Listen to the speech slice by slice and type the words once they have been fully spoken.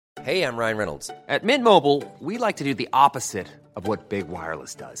Hey, I'm Ryan Reynolds. At Mint Mobile, we like to do the opposite of what Big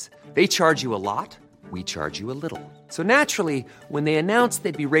Wireless does. They charge you a lot, we charge you a little. So naturally, when they announced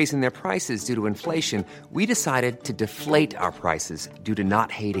they'd be raising their prices due to inflation, we decided to deflate our prices due to not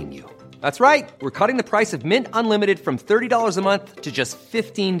hating you. That's right. We're cutting the price of Mint Unlimited from $30 a month to just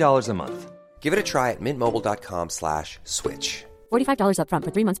 $15 a month. Give it a try at mintmobile.com/switch. $45 up front for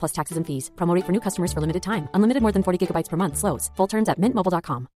 3 months plus taxes and fees. Promo rate for new customers for limited time. Unlimited more than 40 gigabytes per month. Slows full terms at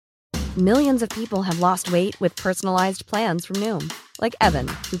mintmobile.com. Millions of people have lost weight with personalized plans from Noom. Like Evan,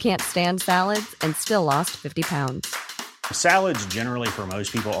 who can't stand salads and still lost 50 pounds. Salads generally for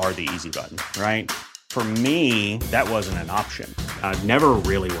most people are the easy button, right? For me, that wasn't an option. I never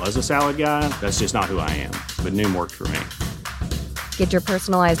really was a salad guy. That's just not who I am. But Noom worked for me. Get your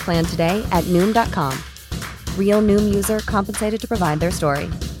personalized plan today at Noom.com. Real Noom user compensated to provide their story.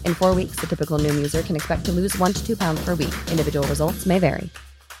 In 4 weeks, the typical Noom user can expect to lose 1 to 2 pounds per week. Individual results may vary.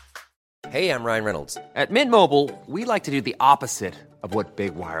 Hey, I'm Ryan Reynolds. At Mint Mobile, we like to do the opposite of what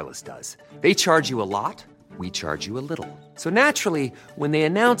Big Wireless does. They charge you a lot, we charge you a little. So naturally, when they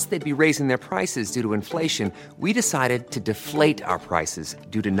announced they'd be raising their prices due to inflation, we decided to deflate our prices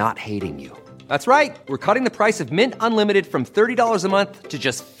due to not hating you. That's right. We're cutting the price of Mint Unlimited from $30 a month to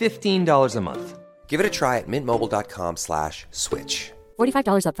just $15 a month. Give it a try at mintmobile.com/switch.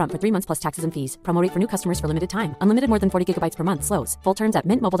 $45 up front for 3 months plus taxes and fees. Promo rate for new customers for limited time. Unlimited more than 40 gigabytes per month. Slows full terms at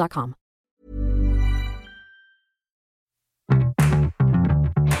mintmobile.com.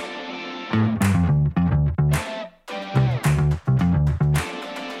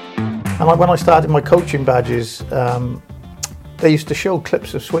 And like when I started my coaching badges, they used to show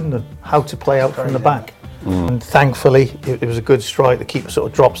clips of Swindon, how to play out from the back. And thankfully, it was a good strike. The keeper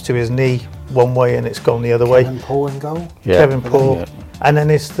sort of drops to his knee one way and it's gone the other way. Kevin Paul in goal. Yeah. Kevin Paul. Yeah. And then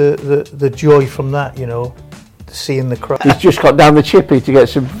it's the joy from that, you know, seeing the crowd. He's just got down the chippy to get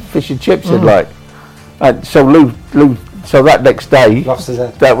some fish and chips in, like. And so Lou, so that next day, lost his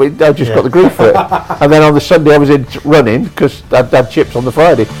head. I just got the grief for it. And then on the Sunday I was in running because I'd had chips on the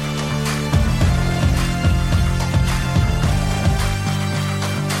Friday.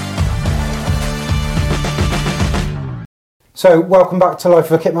 So, welcome back to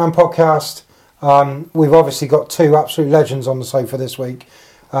Life of a Kitman podcast. We've obviously got two absolute legends on the sofa this week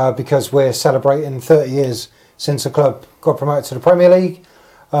because we're celebrating 30 years since the club got promoted to the Premier League.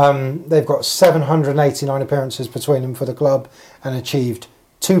 They've got 789 appearances between them for the club and achieved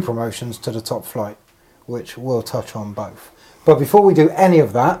 2 promotions to the top flight, which we'll touch on both. But before we do any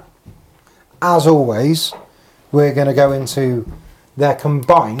of that, as always, we're going to go into their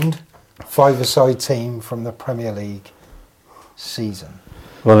combined 5-a-side team from the Premier League season.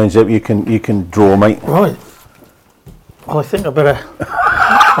 Well, you can draw, mate. Right. Well, I think I better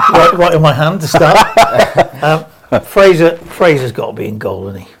write in my hand to start. Fraser's got to be in goal,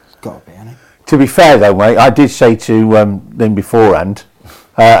 hasn't he? Got to be, hasn't he? To be fair, though, mate, I did say to them beforehand,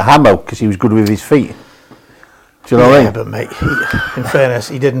 Hamo, because he was good with his feet. Do you know what I mean? Yeah, but mate, in fairness,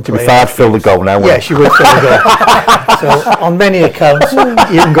 he didn't play. To be fair, I'd fill the goal now. Yes, you would fill the goal. So, on many accounts,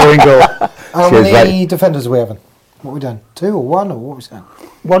 you can go in goal. How many defenders are we having? What are we done? 2 or 1 or what are we saying?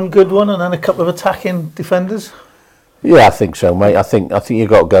 One good one and then a couple of attacking defenders. Yeah, I think so, mate. I think you've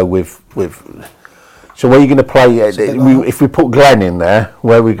got to go with. So where are you going to play? If we put Glenn in there,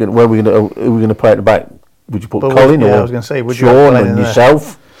 who are we going to play at the back? Would you put Colin or I was going to say, would Sean and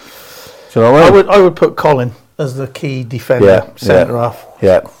yourself? Do you know what I mean? I would put Colin as the key defender, centre half.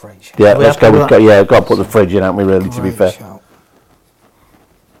 Yeah, let's go. We've got to put the fridge in, haven't we? Really, to be fair.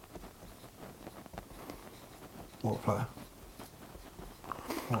 What a player.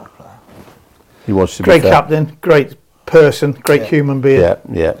 He was to great captain, great person, great human being.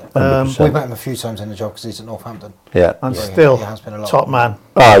 Yeah. We've met him a few times in the job because he's at Northampton. Yeah, and still he has been a lot top man.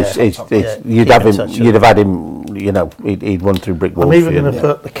 You'd have had him. You know, he'd run through brick walls. I'm even going to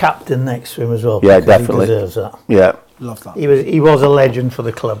put the captain next to him as well. Yeah, definitely. He deserves that. Yeah, love that. He was a legend for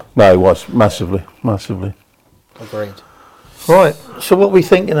the club. No, he was massively. Agreed. Right. So what are we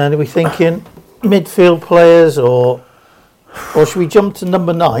thinking then? Are we thinking midfield players or should we jump to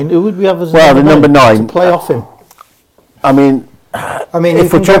number 9? Who would we have as number 9 to play off him? I mean,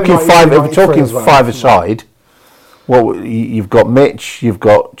 if we're talking five-a-side, well, you've got Mitch, you've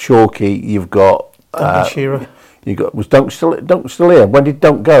got Chalky, you've got Duncan Shearer. Was Dunk still here? When did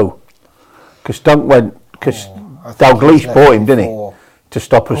Dunk go? Because Dunk went because Dalglish bought him, didn't he, to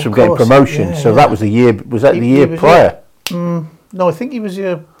stop us from getting promotion? Yeah, so that was the year. Was that the year prior? No, I think he was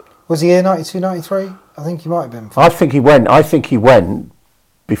here. Was he here 92, 93? I think he might have been. I think he went.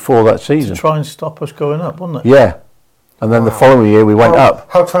 Before that season to try and stop us going up, wasn't it? Yeah. and then the following year we went up.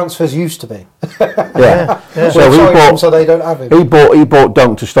 How transfers used to be. Yeah. So he bought. so they don't have him. He bought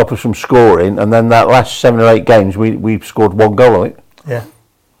Dunk to stop us from scoring, and then that last 7 or 8 games we scored 1 goal, I think. Yeah.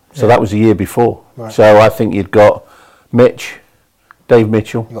 So that was the year before. Right. So I think you'd got Mitch, Dave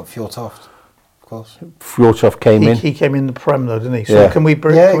Mitchell, You got Fjortoft, of course. Fjortoft came in. He came in the Prem though, didn't he? So Yeah. can we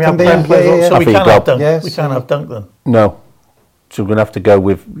bring? Yeah, Can we it have can be, Prem players? yeah, on? yeah. So I we think can't you have got- Dunk. Yes, We can't yeah. have Dunk then. No. So we're going to have to go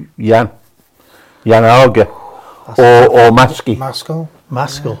with Jan Alga, or Maskey. Maskell.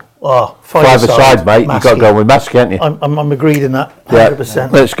 Maskell. Oh, Five-a-side, mate. You've got to Maskey. go with Maskey, haven't you? I'm agreed in that. Yeah.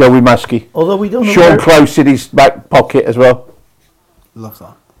 100%. Let's go with Maskey. Although we don't know. Sean where- Close in his back pocket as well. Love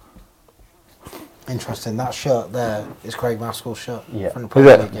that. Interesting. That shirt there is Craig Maskell's shirt. Yeah. From the Is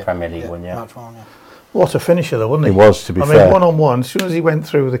Premier it? League, yeah. Premier League one, yeah. Match one, yeah. What a finisher though, wasn't he? He was, to be I fair. mean, one-on-one, as soon as he went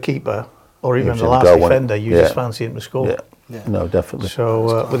through the keeper, or even was the in last goal, wasn't defender, he? you Yeah. just fancy him to score. Yeah. Yeah. No, definitely.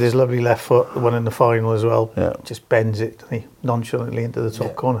 So with his lovely left foot, the one in the final as well, Yeah. just bends it, doesn't he, nonchalantly into the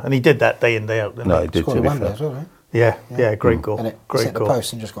top corner, and he did that day in day out, didn't No, he? he did, Scored to a be Wembley fair. as well, right? Yeah, great goal, And it great hit the goal.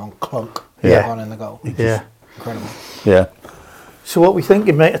 post and just gone clunk. Yeah. On in the goal. Yeah. Incredible. Yeah. So what we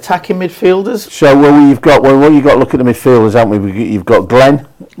thinking, mate? Attacking midfielders. So you've got what you've got. Look at the midfielders, haven't we? You've got Glenn.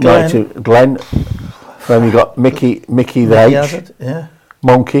 Glenn. Then you've got Mickey the Mickey H. Hazard, yeah.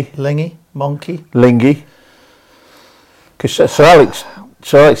 Monkey. Monkey. Lingy. Because Sir Alex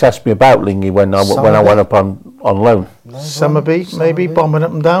asked me about Lingy when I went up on loan. Summerby, maybe bombing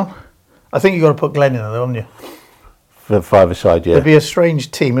up and down. I think you got to put Glenn in there, haven't you? For the five-a-side, yeah. It'd be a strange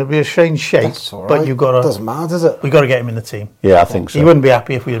team. It'd be a strange shape, That's all right. but you've got to. Doesn't matter, does it? We got to get him in the team. Yeah, I think so. He wouldn't be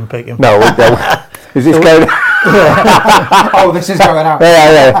happy if we didn't pick him. No, is this going? Oh, this is going out.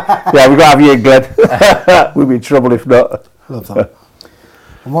 Yeah. We've got to have you in, Glenn. We'd be in trouble if not. Love that.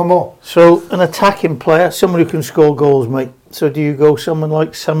 And one more. So an attacking player, someone who can score goals, mate. So do you go someone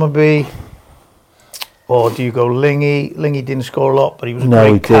like Summerby, or do you go Lingy? Lingy didn't score a lot, but he was a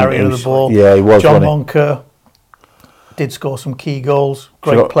great carrier of the ball. Yeah, he was. John Monker did score some key goals.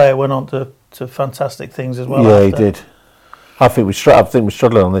 Great player, went on to fantastic things as well. Yeah, he did. I think we're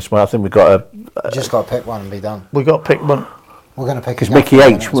struggling on this one. I think we've got Just got to pick one and be done. We got to pick one. We're going to pick because Mickey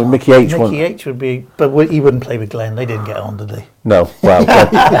H. Mickey H. Would be, but he wouldn't play with Glenn. They didn't get on, did they? No, well,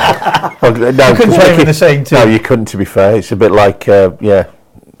 no, You couldn't play with the same team. No, you couldn't. To be fair, it's a bit like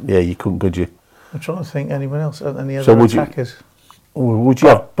you couldn't, could you? I'm trying to think anyone else, any other So would you- attackers. Would you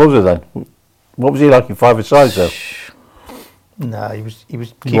have Buzzer then? What was he like in five-a-sides though? No, he was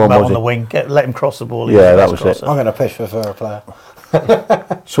keeping him out on the wing, let him cross the ball. Yeah, that was it. I'm going to push for a player.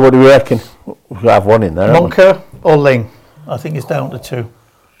 So what do we reckon? We've got to have one in there. Monker or Ling? I think it's down to 2.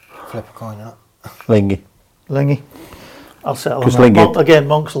 Flip a coin, innit? Lingy. Lingy. I'll settle on 'Cause that. Lingy- Again,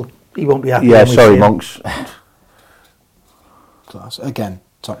 Monks he won't be happy. Yeah, when we sorry, see him. Monks. Class. Again,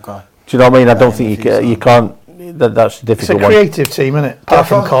 top guy. Do you know what I mean? I don't Yeah, think if he's you can't. That's a It's a difficult one. creative team, isn't it? Apart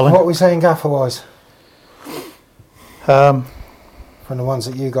from Colin. What are we saying gaffer-wise? Um, From the ones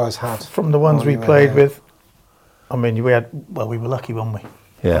that you guys had? from the ones Oh, we you were played there. with, I mean, we were lucky, weren't we?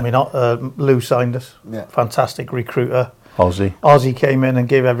 Yeah. I mean, Lou signed us. Yeah. Fantastic recruiter. Aussie. Ozzy came in and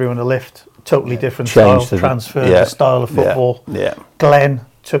gave everyone a lift. Totally different Changed style, the- transferred yeah. the style of football. Yeah. Glenn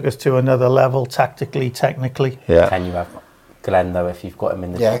took us to another level, tactically, technically. Yeah. Can you have Glenn though if you've got him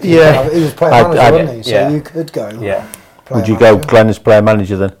in the Yeah, team? Yeah. he was player I'd- manager, I'd- wasn't he? So yeah. you could go. Yeah. player Would you go manager. Glenn as player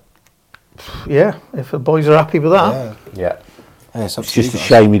manager then? Yeah, if the boys are happy with that. Yeah. Yeah. Yeah, it's up It's to just you a guys.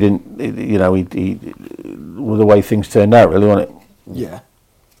 shame he didn't. You know, he with the way things turned out, really, wasn't it? Yeah.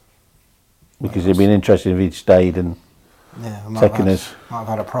 Because it'd been interesting if he'd stayed and. Yeah. I might Taking have us. Might have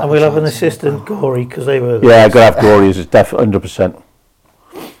had a proper And we'll have an chance. assistant, Gory, because they were. Yeah, I've got to have Glory as definitely 100%.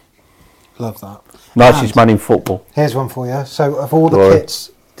 Love that. Nicest And man in football. Here's one for you. So, of all the Glory.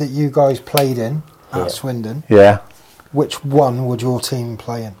 kits that you guys played in at Yeah. Swindon, Yeah. which one would your team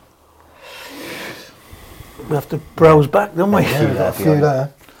play in? We have to browse back, don't we? Yeah, we've got a few there.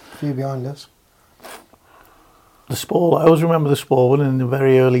 A few behind us. The Spall, I always remember the Spall one in the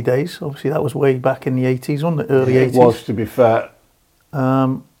very early days. Obviously, that was way back in the 80s, wasn't it? Early 80s. to be fair.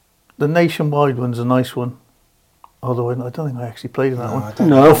 The Nationwide one's a nice one. Although I don't think I actually played in that No, I one. don't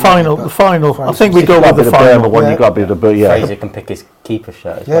No. know, The final. but- I think we go with the final. one. Yeah. You got to be the but yeah. Fraser can pick his keeper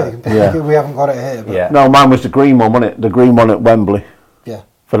shirt as Yeah, well. you can pick Yeah. it. We haven't got it here. But Yeah. No, mine was the green one, wasn't it? The green one at Wembley Yeah.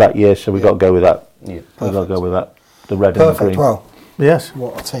 for that year. So we got to go with that. Yeah. We got to go with that. The red and the Perfect. green. Well, Yes,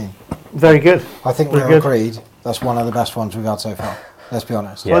 what a team. very good. I think Very we're good. agreed. That's one of the best ones we've had so far. Let's be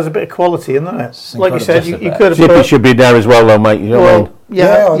honest. Yeah. Well, there's a bit of quality in there. It's Like you said, you incredible. could have Zippy put. should be there as well, though, mate. You know what I Well, mean? Yeah,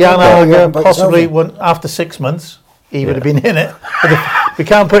 I Jan think that, Alger yeah, but possibly it's after 6 months, he would have been in it. We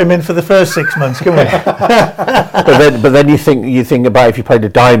can't put him in for the first 6 months, can we? but then you think about if you played a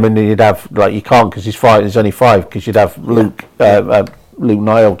diamond and you'd have like you can't because there's only 5 because you'd have Luke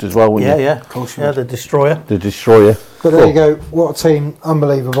Nialt as well. Wouldn't you? Of course. Yeah, the destroyer. The destroyer. But there you go. What a team!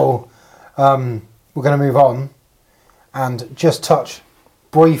 Unbelievable. We're going to move on and just touch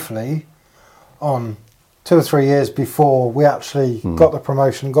briefly on 2 or 3 years before we actually got the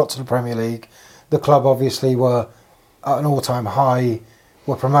promotion, got to the Premier League. The club obviously were at an all-time high,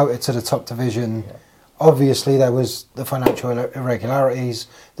 were promoted to the top division. Yeah. Obviously there was the financial irregularities,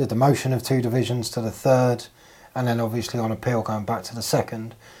 the demotion of 2 divisions to the 3rd, and then obviously on appeal going back to the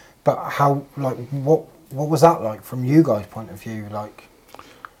 2nd. But what was that like from you guys' point of view? Like,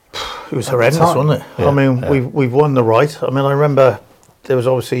 it was horrendous, wasn't it? Yeah, I mean, we've won the right. I mean, I remember there was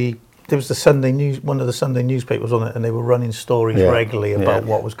the Sunday news, one of the Sunday newspapers on it, and they were running stories regularly about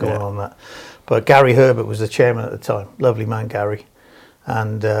what was going on there. But Gary Herbert was the chairman at the time, lovely man Gary,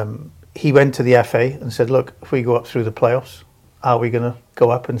 and he went to the FA and said, look, if we go up through the playoffs, are we going to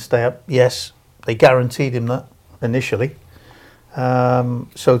go up and stay up? Yes, they guaranteed him that initially.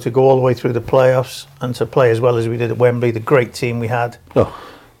 So to go all the way through the playoffs and to play as well as we did at Wembley, the great team we had,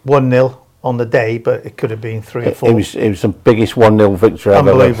 1-0 on the day, but it could have been 3 or 4. It was the biggest 1-0 victory I've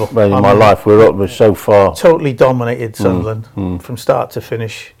ever made in my life. We were up so far. Totally dominated Sunderland from start to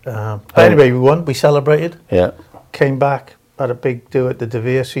finish. But anyway, we won. We celebrated. Yeah. Came back, had a big do at the De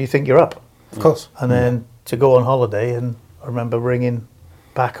Vere. So you think you're up, of course. And then to go on holiday, and I remember ringing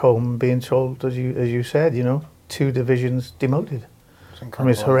back home and being told, as you said, 2 divisions demoted. I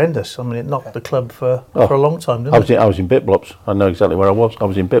mean, it's horrendous. I mean, it knocked the club for a long time, didn't it? I was in Bitblops. I know exactly where I was. I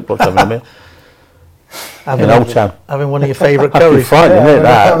was in Bitblops having a meal. In Old Town. Having one of your favourite curries. Frightening, isn't it?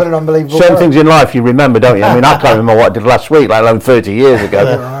 Having an unbelievable Certain things in life you remember, don't you? I mean, I can't remember what I did last week, let alone 30 years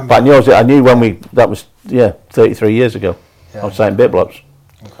ago. But I knew that was 33 years ago. I was saying Bitblops.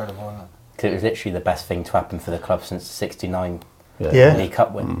 Incredible, isn't it? Because it was literally the best thing to happen for the club since the '69 League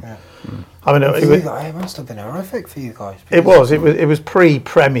Cup win. I mean, it must have been horrific for you guys. It was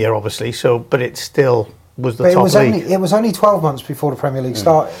pre-Premier, obviously. So, but it still was the top league. It was only 12 months before the Premier League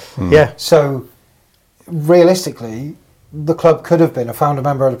started. Yeah. So, realistically, the club could have been a founder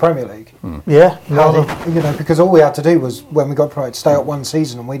member of the Premier League. Yeah. Because all we had to do was, when we got promoted, stay up one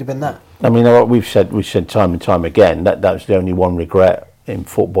season, and we'd have been there. I mean, what we've said time and time again. That's the only one regret in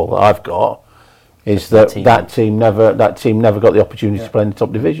football that I've got. Is that team never got the opportunity to play in the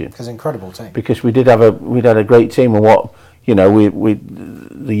top division? Because incredible team. Because we'd had a great team, and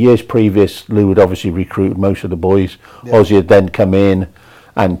the years previous, Lou had obviously recruited most of the boys. Yeah. Ozzy had then come in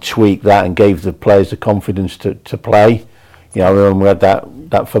and tweaked that and gave the players the confidence to play. I remember we had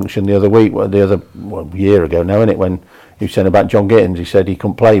that function the other week, year ago now, isn't it? When he was saying about John Gittins, he said he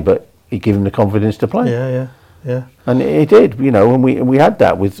couldn't play, but he gave him the confidence to play. Yeah, and he did, and we had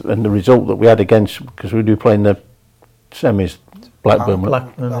that and the result that we had against, because we were playing the semis, Blackburn.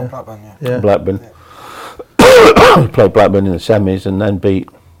 Blackburn. We played Blackburn in the semis and then beat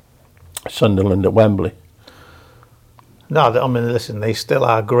Sunderland at Wembley. No, I mean, listen, they still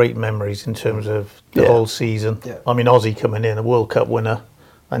are great memories in terms of the whole season. Yeah. I mean, Ozzy coming in, a World Cup winner,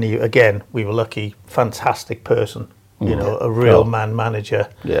 and we were lucky, fantastic person, a real man manager.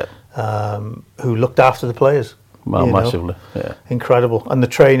 Yeah. Who looked after the players. Well, massively, incredible. And the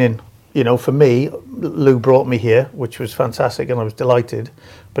training, for me, Lou brought me here, which was fantastic, and I was delighted.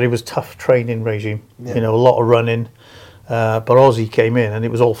 But it was tough training regime, a lot of running. But Ozzy came in, and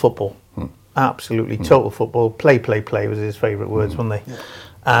it was all football, absolutely total football. Play was his favourite words, weren't they? Yeah.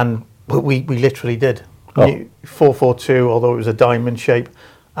 And we literally did 4-4-2, although it was a diamond shape.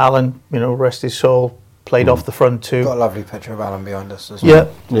 Alan, rest his soul. Played off the front too. Got a lovely picture of Alan behind us as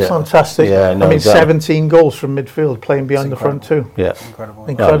well. Yeah. Fantastic. Yeah, no, 17 goals from midfield, playing behind the front too. Yeah,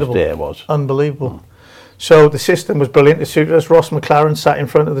 incredible. It was unbelievable. So the system was brilliant to suit us. Ross McLaren sat in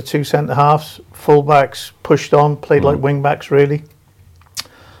front of the 2 centre halves, full backs pushed on, played like wing backs really,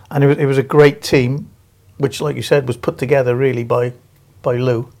 and it was a great team, which, like you said, was put together really by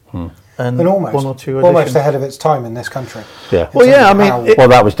Lou. And almost, one or two almost ahead of its time in this country. Yeah. Well, yeah. I mean,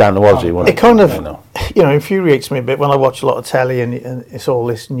 that was down to Ozzy, wasn't it? It kind of, infuriates me a bit when I watch a lot of telly and it's all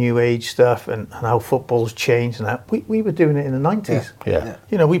this new age stuff and how football's changed and that. We were doing it in the 90s.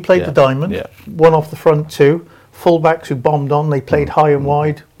 Yeah. We played the diamond, one off the front two, full-backs who bombed on. They played high and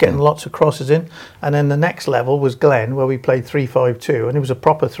wide, getting lots of crosses in. And then the next level was Glen, where we played 3-5-2, and it was a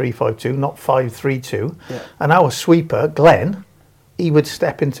proper 3-5-2, not 5-3-2. Yeah. And our sweeper, Glen, he would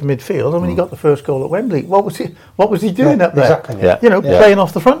step into midfield. I mean, he got the first goal at Wembley. What was he doing up there? Exactly. You know, playing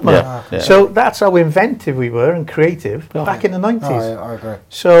off the front man. Yeah. Yeah. So that's how inventive we were and creative back in the 90s. No, I agree.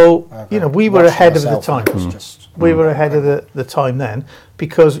 So, I agree. you know, we were ahead of the time. We were ahead of the time then,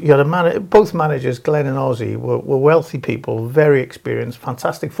 because you had both managers, Glenn and Ozzy, were wealthy people, very experienced,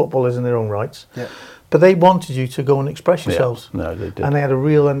 fantastic footballers in their own rights. Yeah. But they wanted you to go and express yourselves. No, they did. And they had a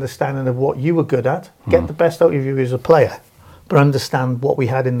real understanding of what you were good at, get the best out of you as a player, but understand what we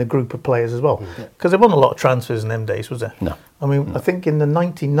had in the group of players as well. Because there wasn't a lot of transfers in them days, was there? No. I mean, I think in the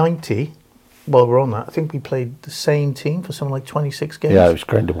 1990, while we're on that, I think we played the same team for something like 26 games. Yeah, it was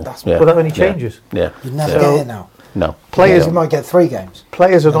incredible. Without any changes. Yeah. You never get it now. No. Players You might get 3 games.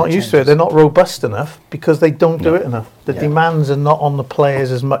 Players are not used to it. They're not robust enough because they don't do it enough. The demands are not on the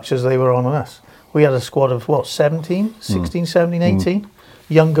players as much as they were on us. We had a squad of, 16, 17, 18?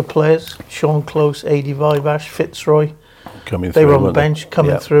 Younger players, Sean Close, Adi Vivash, Fitzroy. They were on the bench,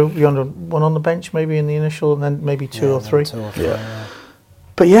 coming through. You had one on the bench maybe in the initial, and then maybe 2 or 3.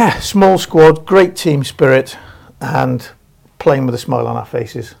 But yeah, small squad, great team spirit, and playing with a smile on our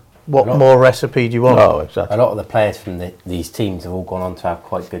faces. What more recipe do you want? Oh, exactly. A lot of the players from these teams have all gone on to have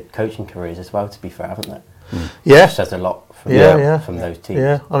quite good coaching careers as well, to be fair, haven't they? Yeah. Which says a lot from, from those teams.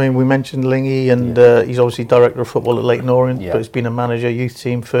 Yeah, I mean, we mentioned Lingy, and he's obviously director of football at Leyton Orient, but he's been a manager, youth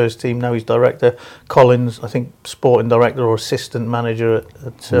team, first team, now he's director. Collins, I think, sporting director or assistant manager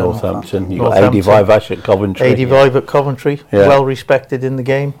at Northampton. You've got Adi Vivash at Coventry. Adi Vive at Coventry, well respected in the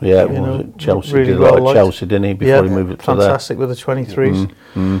game. Yeah, Chelsea really did a lot at Chelsea, didn't he, before he moved it to there? Fantastic with the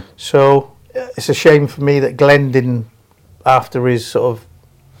 23s. So it's a shame for me that Glenn didn't, after his sort of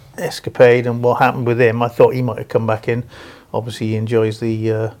escapade and what happened with him, I thought he might have come back in. Obviously he enjoys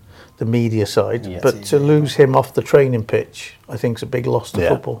the media side, but to lose him off the training pitch, I think is a big loss to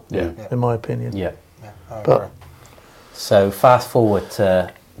football, in my opinion. So fast forward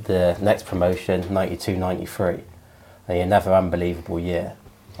to the next promotion, 92-93, another unbelievable year.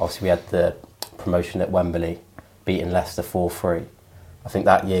 Obviously we had the promotion at Wembley, beating Leicester 4-3. I think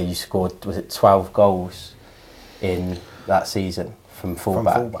that year you scored, was it 12 goals in that season from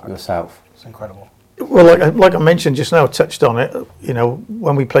fullback yourself? It's incredible. Well, like I mentioned just now, touched on it, you know,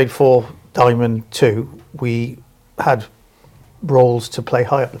 when we played for Diamond 2, we had roles to play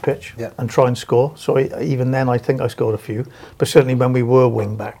high up the pitch and try and score. So even then, I think I scored a few. But certainly when we were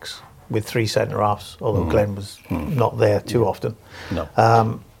wing backs with 3 centre-halves, although Glenn was not there too often.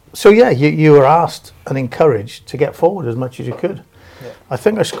 No. So yeah, you were asked and encouraged to get forward as much as you could. I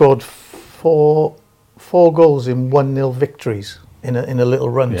think I scored four goals in 1-0 victories in a little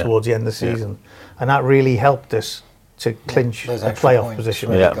run towards the end of the season, and that really helped us to clinch a playoff position.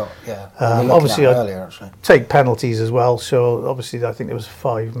 Obviously, I take penalties as well. So obviously, I think there was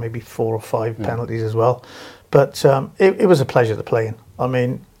 5, maybe 4 or 5 penalties as well. But it was a pleasure to play in. I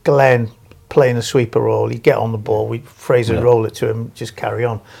mean, Glenn playing a sweeper role, he'd get on the ball, Fraser would roll it to him, just carry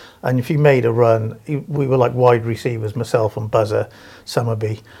on. And if he made a run, we were like wide receivers, myself and Buzzer,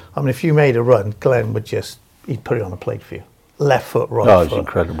 Summerby. I mean, if you made a run, Glenn would he'd put it on a plate for you. Left foot, right foot. Oh, it's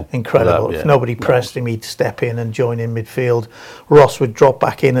incredible. Incredible. If nobody pressed him, he'd step in and join in midfield. Ross would drop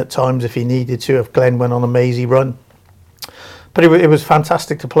back in at times if he needed to, if Glenn went on a mazy run. But it was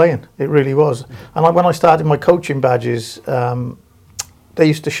fantastic to play in. It really was. And when I started my coaching badges, they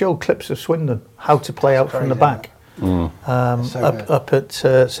used to show clips of Swindon, how to play out from the back. Up at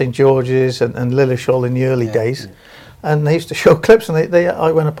St George's and Lilleshall in the early days. And they used to show clips, and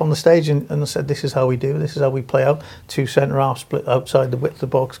I went up on the stage and I said, this is how we do, this is how we play out. 2 centre-halves split outside the width of the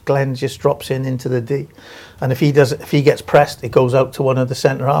box. Glenn just drops into the D. And if he gets pressed, it goes out to one of the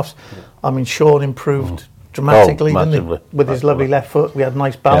centre-halves. I mean, Sean improved dramatically, didn't he? With his lovely left foot. We had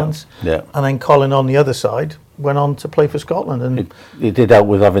nice balance. And then Colin on the other side went on to play for Scotland. And it did help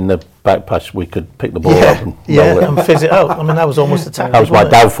with having the back pass. We could pick the ball up and roll it. And fizz it out. I mean, that was almost a tactic. That was my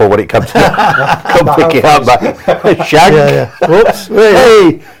downfall when it comes to come pick it up. Shag. Whoops.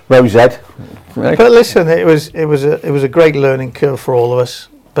 Hey, Rosehead. But listen, it was a great learning curve for all of us.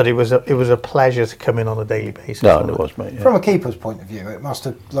 But it was a pleasure to come in on a daily basis. No, it was, mate. From a keeper's point of view, it must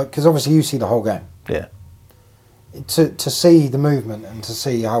have, because obviously you see the whole game. Yeah. To see the movement and to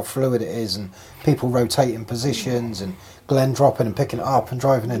see how fluid it is, and people rotating positions, and Glenn dropping and picking it up and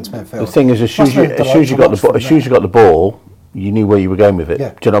driving into midfield. The thing is, as soon as you got the ball, you knew where you were going with it. Do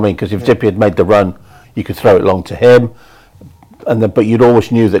you know what I mean? Because if Zippy had made the run, you could throw it long to him, but you'd always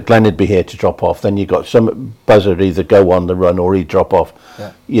knew that Glenn would be here to drop off. Then you got some buzzer would either go on the run or he'd drop off.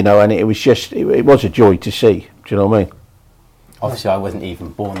 You know, and it was just it was a joy to see. Do you know what I mean? Obviously, I wasn't even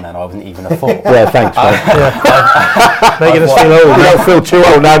born then. I wasn't even a four. Yeah, thanks, mate. Making us feel old. We don't feel too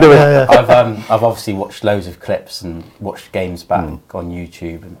old now, do we? I've obviously watched loads of clips and watched games back on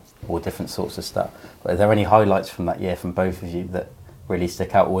YouTube and all different sorts of stuff. But are there any highlights from that year from both of you that really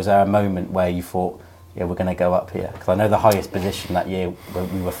stick out? Or was there a moment where you thought, yeah, we're going to go up here? Because I know the highest position that year,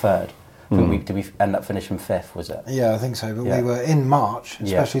 we were third. Did we end up finishing fifth, was it? Yeah, I think so. But we were in March,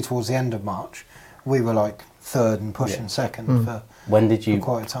 especially towards the end of March, we were like third and pushing second for when did you? for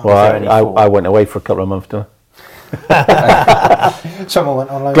quite a time. Well, I went away for a couple of months, didn't I? Someone went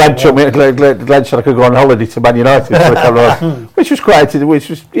on loan. Glenn took me. Glenn said I could go on holiday to Man United for a couple of months, which was great. It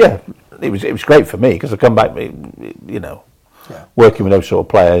was great for me because I come back, working with those sort of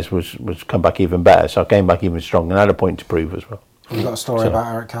players was come back even better. So I came back even stronger and had a point to prove as well. You got a story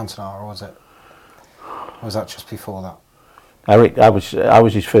about Eric Cantona, or was that just before that? Eric, I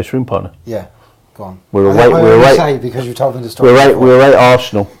was his first room partner. Yeah, go on. We were away because you told me the story. We were at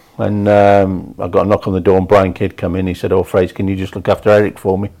Arsenal, and I got a knock on the door, and Brian Kidd come in. He said, "Oh, Fraser, can you just look after Eric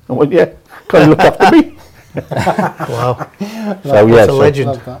for me?" I went, "Yeah, can you look after me?" Wow. So That's a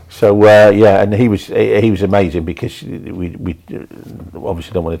legend. So and he was amazing because we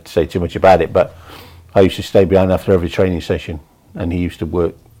obviously don't want to say too much about it, but I used to stay behind after every training session, and he used to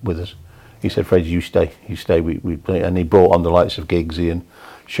work with us. He said, "Fraser, you stay. We play," and he brought on the likes of Giggsy and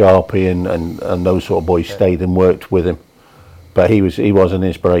Sharpie and those sort of boys stayed and worked with him. But he was an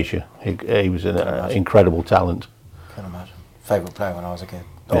inspiration. He was an incredible talent. Can imagine. Favourite player when I was a kid.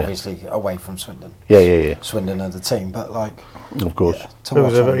 Obviously away from Swindon. Yeah. Swindon are the team, but like, of course, it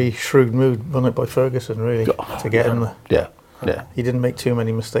was a very shrewd move run it by Ferguson, really, to get him there. Yeah. He didn't make too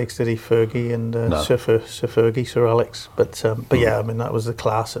many mistakes, did he, Fergie and Sir Fergie, Sir Alex? But yeah, I mean that was the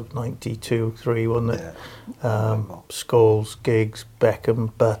class of '92-3, wasn't it? Scholes, Giggs,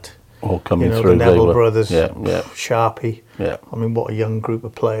 Beckham, Butt, all coming through. The Neville brothers, Sharpie. Yeah. I mean, what a young group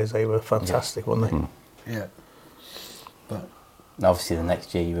of players. They were fantastic, weren't they? Yeah. But obviously, the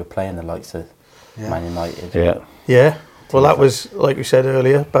next year you were playing the likes of Man United. Yeah. Well, that was, like we said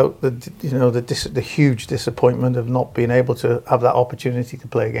earlier, about the huge disappointment of not being able to have that opportunity to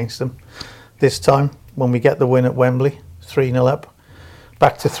play against them. This time, when we get the win at Wembley, 3-0 up,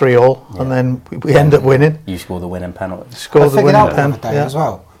 back to 3-3, and then we end up winning. You score the winning penalty. I figured out the other day as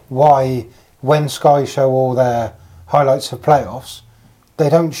well why, when Sky show all their highlights of playoffs, they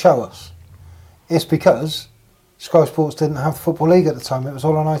don't show us. It's because Sky Sports didn't have the Football League at the time. It was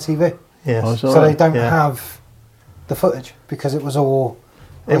all on ITV. Yes. So they don't have the footage because it was all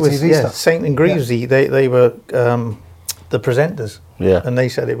ITV stuff. Saint and Greavesy, they were the presenters, and they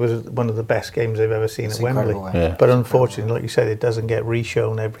said it was one of the best games they've ever seen at Wembley. But unfortunately, like you said, it doesn't get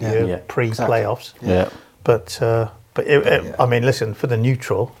re-shown every year pre-playoffs. But I mean, listen, for the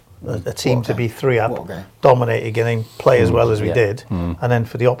neutral, a team to be 3 up, dominate a game, play as well as we did, and then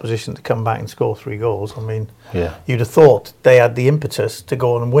for the opposition to come back and score 3 goals, I mean, you'd have thought they had the impetus to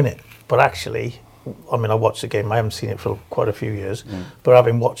go on and win it. But actually, I mean, I watched the game. I haven't seen it for quite a few years, but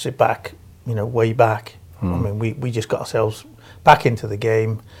having watched it back, way back, I mean, we just got ourselves back into the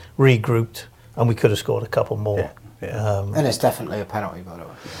game, regrouped, and we could have scored a couple more. And it's definitely a penalty, by the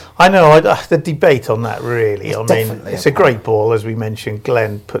way. I know, the debate on that, really. It's a great ball, as we mentioned.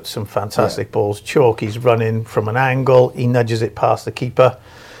 Glenn put some fantastic balls. Chalky's running from an angle. He nudges it past the keeper.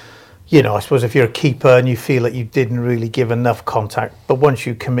 I suppose if you're a keeper and you feel that you didn't really give enough contact, but once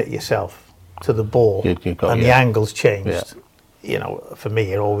you commit yourself to the ball the angle's changed, for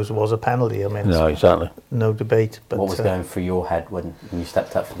me it always was a penalty. I mean, no, exactly, no debate. But what was going through your head when you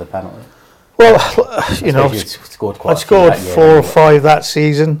stepped up for the penalty? Well, I'd scored 4 or 5 that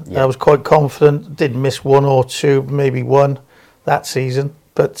season. I was quite confident. Did miss 1 or 2, maybe 1 that season,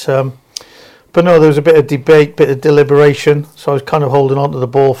 but no, there was a bit of debate, bit of deliberation. So I was kind of holding on to the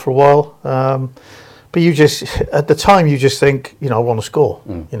ball for a while. But you just, at the time, you just think, I want to score.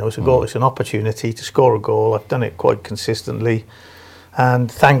 It's a goal. It's an opportunity to score a goal. I've done it quite consistently,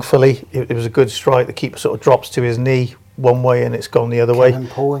 and thankfully, it was a good strike. The keeper sort of drops to his knee one way, and it's gone the other way. Kevin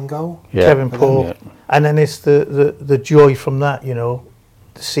Paul in goal. Kevin Paul, and then it's the joy from that.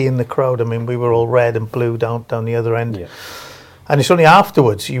 Seeing the crowd. I mean, we were all red and blue down the other end, and it's only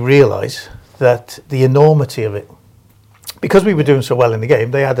afterwards you realise that the enormity of it. Because we were doing so well in the game,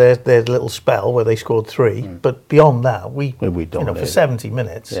 they had their little spell where they scored 3. But beyond that, we for 70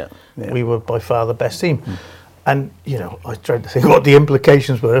 minutes, we were by far the best team. And I tried to think what the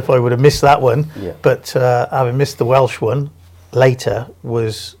implications were if I would have missed that one. But having missed the Welsh one later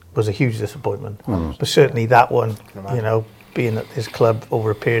was a huge disappointment. But certainly that one, being at this club over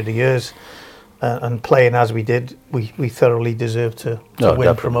a period of years and playing as we did, we thoroughly deserved to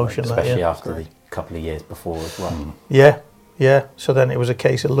win promotion that year. Especially after the couple of years before as well. Yeah. So then it was a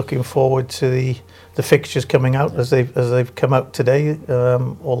case of looking forward to the fixtures coming out as they've come out today.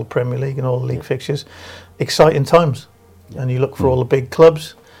 All the Premier League and all the league fixtures. Exciting times, and you look for all the big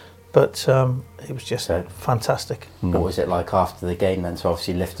clubs. But it was just fantastic. What was it like after the game then? So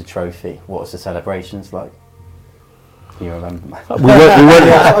obviously lift the trophy. What was the celebrations like? Do you remember? It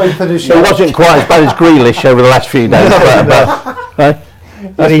wasn't quite as bad as Grealish over the last few days.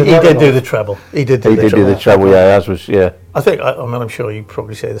 But he did do the treble. He did do the treble. Yeah, as was, yeah. I think, I mean, I'm sure you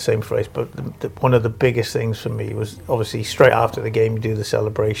probably say the same phrase, but one of the biggest things for me was obviously straight after the game, you do the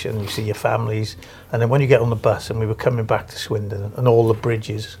celebration, you see your families, and then when you get on the bus, and we were coming back to Swindon, and all the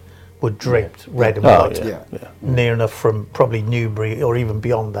bridges were draped red and white, near enough from probably Newbury or even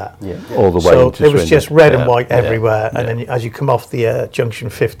beyond that. All the way so into it was Swindon. just red and white everywhere, and then as you come off the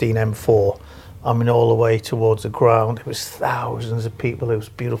junction 15 M4, I mean, all the way towards the ground, it was thousands of people. It was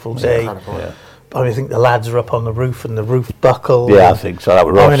a beautiful day. I think the lads are up on the roof and the roof buckled. Yeah, I think so. That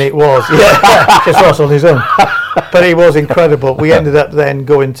was Ross. I mean, it was, just Ross on his own. But it was incredible. We ended up then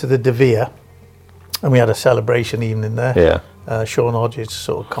going to the De Vere, and we had a celebration evening there. Yeah. Sean Hodges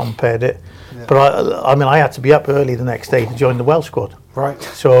sort of compared it. Yeah. But I mean, I had to be up early the next day to join the Welsh squad. Right.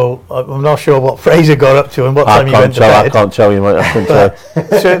 So I'm not sure what Fraser got up to and what time he went to bed. I can't tell you, mate. I couldn't tell.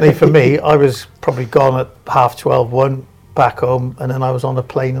 Certainly for me, I was probably gone at 12:30, 1 back home, and then I was on a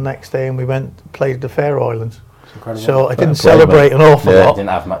plane the next day, and we went and played the Faroe Islands. So I didn't celebrate an awful lot, didn't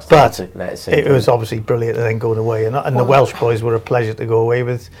have much time but to let it sink it was obviously brilliant. And then going away, and the Welsh boys were a pleasure to go away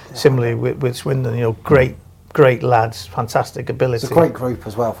with. Similarly with Swindon, you know, great lads, fantastic ability. It's a great group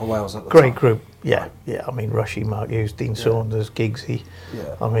as well for Wales at the Great time. group, yeah. I mean, Rushy, Mark Hughes, Dean Saunders, Giggsy.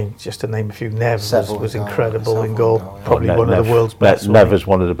 I mean, just to name a few. Neves was incredible in goal. Probably one of the world's best. Neves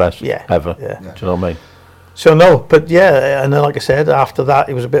one of the best ever. Yeah. Do you know what I mean? So no, but yeah, and then like I said, after that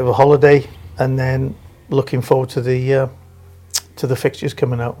it was a bit of a holiday, and then looking forward to the fixtures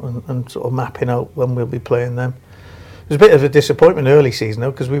coming out and sort of mapping out when we'll be playing them. It was a bit of a disappointment early season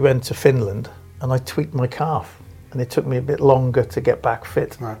though, because we went to Finland and I tweaked my calf, and it took me a bit longer to get back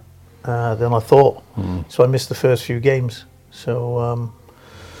fit than I thought. So I missed the first few games. So,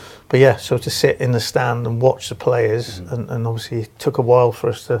 but yeah, so to sit in the stand and watch the players, and obviously it took a while for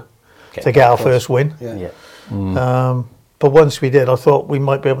us to get our first win. But once we did, I thought we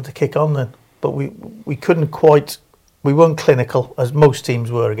might be able to kick on then. But we couldn't quite, we weren't clinical as most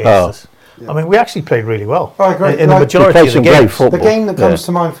teams were against us. I mean, we actually played really well. I agree. In the majority of the games. The game that comes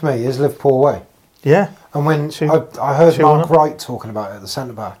to mind for me is Liverpool away. Yeah. And when I heard Mark Wright talking about it at the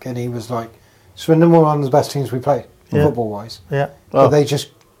centre back, and he was like, Swindon were one of the best teams we played, football wise. Yeah. But they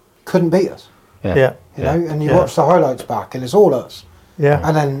just couldn't beat us. Yeah. You know, and you watch the highlights back, and it's all us. Yeah.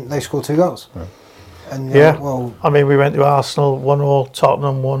 And then they scored 2 goals. And well, I mean, we went to Arsenal 1-1,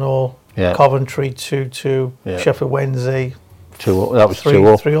 Tottenham 1-1, Coventry 2-2, Sheffield Wednesday 2-0. That was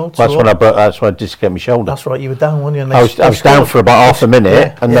 3-0. 2-0. That's when I dislocated my shoulder. That's right, you were down, weren't you? And I was down for about half a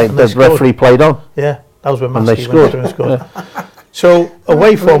minute, and the referee played on. Yeah, that was when they scored. And scored. So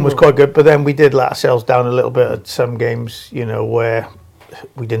away form was quite good, but then we did let ourselves down a little bit at some games, you know, where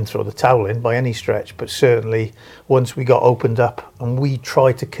we didn't throw the towel in by any stretch, but certainly once we got opened up and we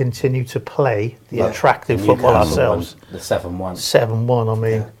tried to continue to play the attractive football ourselves. The 7-1. 7-1, I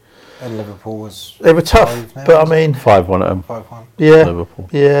mean. And Liverpool was... They were tough, but I mean... 5-1 at them. 5-1. Yeah. Liverpool.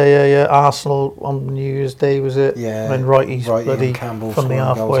 Yeah. Arsenal on New Year's Day, was it? Yeah. When Wrighty's bloody Campbell from the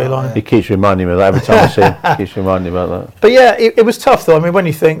halfway line. He keeps reminding me of that every time I see him. He keeps reminding me about that. But yeah, it was tough though. I mean, when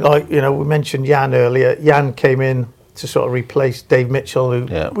you think, like, you know, we mentioned Jan earlier. Jan came in to sort of replace Dave Mitchell,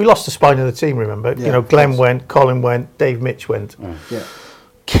 who we lost the spine of the team, remember? You know, Glenn went, Colin went, Dave Mitch went. Yeah.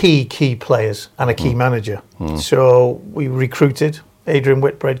 Key players and a key manager. So we recruited. Adrian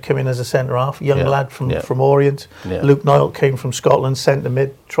Whitbread came in as a centre half, young lad from Orient. Luke Niall came from Scotland, centre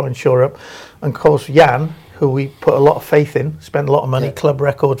mid, try and shore up. And of course, Jan, who we put a lot of faith in, spent a lot of money, club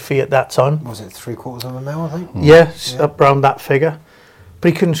record fee at that time. Was it $750,000, I think? Yes, up around that figure.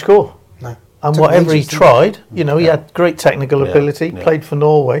 But he couldn't score. No. And whatever he tried, you know, he had great technical ability, played for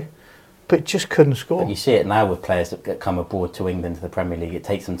Norway, but just couldn't score. But you see it now with players that come abroad to England to the Premier League. It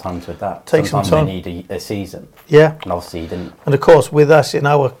takes them time to adapt. Sometimes they need a season. Yeah. And obviously you didn't. And of course, with us in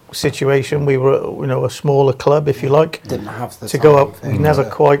our situation, we were, you know, a smaller club, if you like. Didn't have the to go up. We never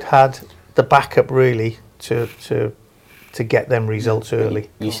quite had the backup really to get them results early.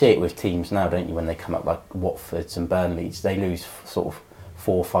 You see it with teams now, don't you? When they come up like Watfords and Burnleys, they lose sort of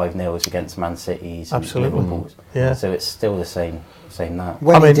 4 or 5-0 against Man Cities and Liverpools. Yeah. So it's still the same now.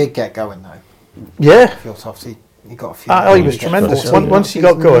 When he did get going though. Yeah. Feels obviously he got a few. He was tremendous. Once he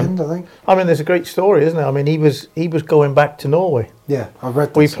got going, I mean, there's a great story, isn't there? I mean, he was going back to Norway. Yeah, I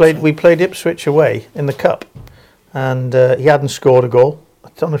read. We played Ipswich away in the cup, and he hadn't scored a goal. I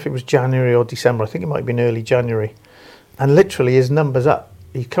don't know if it was January or December. I think it might have been early January. And literally his number's up.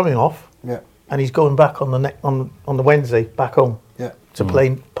 He's coming off, and he's going back on the Wednesday back home to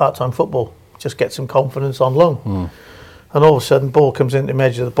play part-time football. Just get some confidence on loan. And all of a sudden, ball comes into the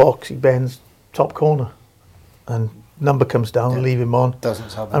edge of the box. He bends top corner, and number comes down. Leave him on.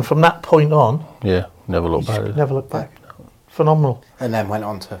 Doesn't happen. And from that point on, never looked back. Never looked back. Phenomenal. And then went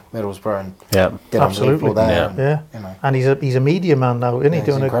on to Middlesbrough and did absolutely there. You know. And he's a media man now, isn't he?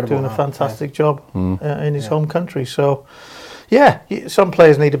 Doing a fantastic job in his home country. So, some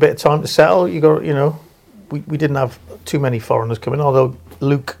players need a bit of time to settle. We didn't have too many foreigners coming, although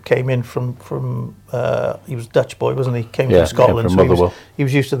Luke came in from he was a Dutch boy, wasn't he? Came from Scotland, came from so he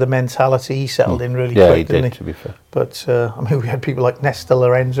was used to the mentality. He settled in really quick, didn't he? To be fair. But we had people like Nesta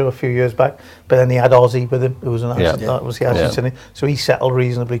Lorenzo a few years back, but then he had Ozzy with him, who was that was the Argentinian. So he settled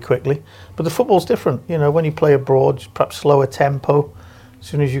reasonably quickly. But the football's different, when you play abroad, perhaps slower tempo. As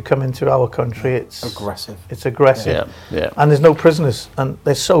soon as you come into our country, it's aggressive. It's aggressive. And there's no prisoners, and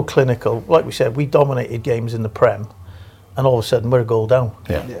they're so clinical. Like we said, we dominated games in the Prem, and all of a sudden we're a goal down.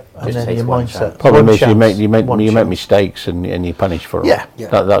 And then your mindset. Problem is you make mistakes and you punish for them.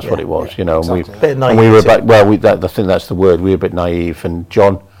 That's what it was, Exactly. And we were back. Well, I think that's the word. We were a bit naive, and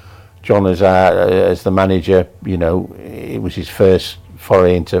John as the manager, it was his first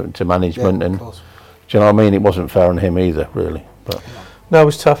foray into management, and do you know what I mean? It wasn't fair on him either, really. But no, it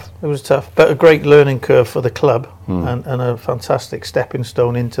was tough. But a great learning curve for the club, and a fantastic stepping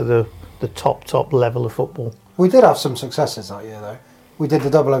stone into the top level of football. We did have some successes that year, though. We did the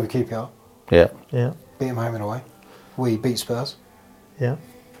double over QPR. Yeah. Beat them home and away. We beat Spurs. Yeah.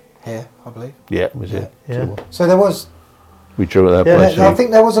 Here, I believe. Yeah, it was it. Yeah. So there was. We drew at their place. I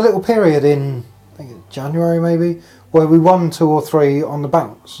think there was a little period in, January maybe, where we won 2 or 3 on the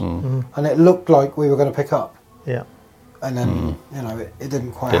bounce, and it looked like we were going to pick up. Yeah. And then it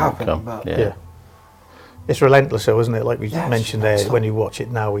didn't quite happen. But it's relentless, though, isn't it? Like we mentioned there, when you watch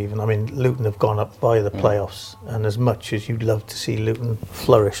it now, even. I mean, Luton have gone up by the playoffs, and as much as you'd love to see Luton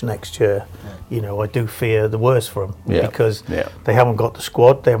flourish next year, I do fear the worst for them because they haven't got the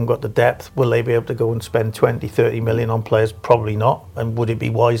squad, they haven't got the depth. Will they be able to go and spend 20, 30 million on players? Probably not. And would it be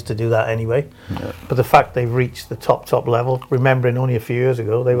wise to do that anyway? Yeah. But the fact they've reached the top level, remembering only a few years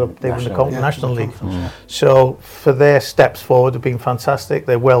ago they were in the National League. So for their steps forward have been fantastic.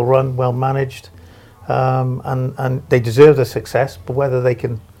 They're well run, well managed. And they deserve the success, but whether they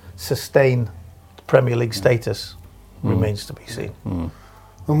can sustain the Premier League status remains to be seen.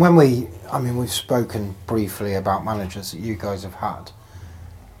 And when we've spoken briefly about managers that you guys have had.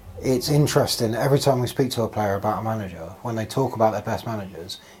 It's interesting, every time we speak to a player about a manager, when they talk about their best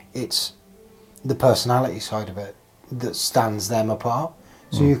managers, it's the personality side of it that stands them apart.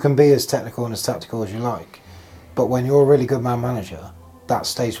 So you can be as technical and as tactical as you like, but when you're a really good manager, that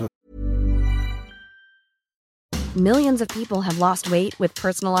stays with. Millions of people have lost weight with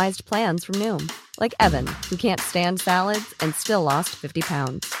personalized plans from Noom. Like Evan, who can't stand salads and still lost 50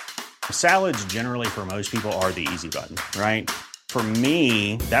 pounds. Salads generally for most people are the easy button, right? For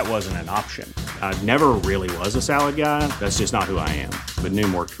me, that wasn't an option. I never really was a salad guy. That's just not who I am. But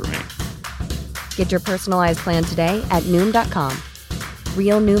Noom worked for me. Get your personalized plan today at Noom.com.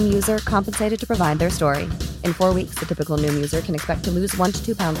 Real Noom user compensated to provide their story. In 4 weeks, the typical Noom user can expect to lose 1 to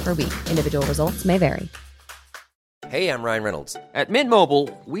 2 pounds per week. Individual results may vary. Hey, I'm Ryan Reynolds. At Mint Mobile,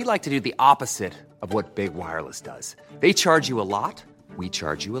 we like to do the opposite of what Big Wireless does. They charge you a lot, we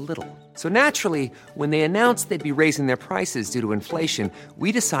charge you a little. So naturally, when they announced they'd be raising their prices due to inflation,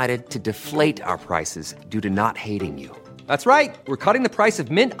 we decided to deflate our prices due to not hating you. That's right. We're cutting the price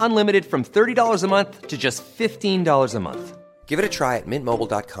of Mint Unlimited from $30 a month to just $15 a month. Give it a try at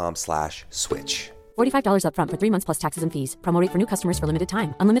mintmobile.com/switch. $45 up front for 3 months plus taxes and fees. Promo rate for new customers for limited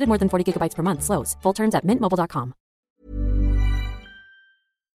time. Unlimited more than 40 gigabytes per month. Slows full terms at mintmobile.com.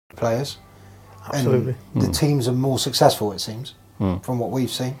 Players. Absolutely. And the teams are more successful, it seems, from what we've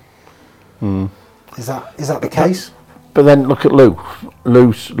seen. Is that the case? But then look at Lou.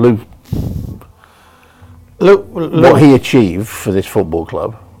 What he achieved for this football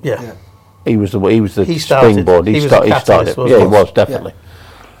club. Yeah. He was the started. springboard. He started. Wasn't Yeah, he he? was definitely.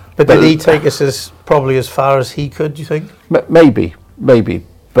 But did he take us probably as far as he could? Do you think? Maybe.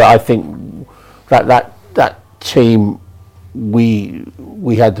 But I think that team, we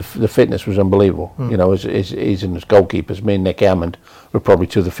had the fitness was unbelievable. You know, as and as goalkeepers, me and Nick Hammond were probably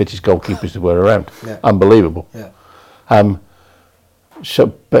 2 of the fittest goalkeepers that were around. Yeah. Unbelievable. Yeah.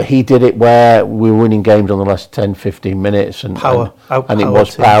 But he did it where we were winning games on the last 10, 15 minutes, and power, and it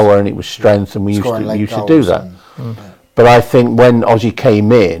was power and it was strength, and we used to do that. But I think when Ozzy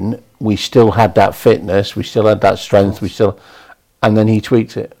came in, we still had that fitness, we still had that strength, and then he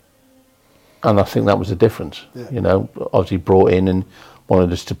tweaked it. And I think that was the difference. Yeah. You know, obviously brought in and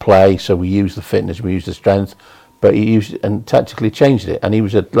wanted us to play, so we used the fitness, we used the strength, but he used it and tactically changed it. And he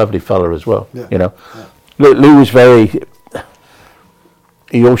was a lovely fella as well. Yeah. You know, Yeah. Lou was very.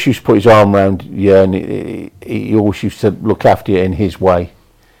 He always used to put his arm around you, and he always used to look after you in his way.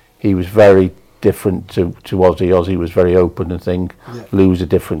 He was very different to Ozzy. Ozzy was very open and thing. Yeah. Lou was a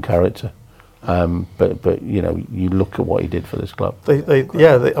different character. But you know, you look at what he did for this club.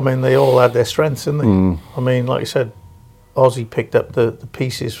 I mean, they all had their strengths, didn't they? I mean, like I said, Ozzy picked up the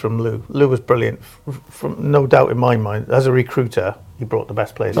pieces from Lou. Lou was brilliant, from no doubt in my mind. As a recruiter, he brought the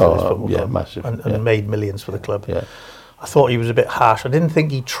best players to this football club, massive, and made millions for the club. Yeah. I thought he was a bit harsh. I didn't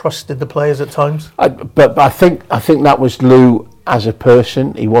think he trusted the players at times. But I think that was Lou as a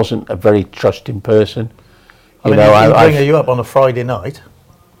person. He wasn't a very trusting person. He'd bring you up on a Friday night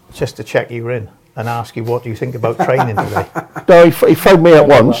just to check you were in and ask you, what do you think about training today? No, he phoned me up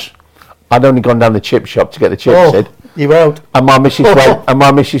once. I'd only gone down the chip shop to get the chips in. You were out. And my missus went. And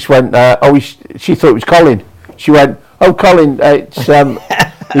my missus went. She thought it was Colin. She went, "Oh, Colin, it's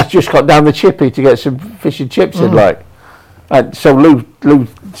he's just got down the chippy to get some fish and chips in, like." And so Lou.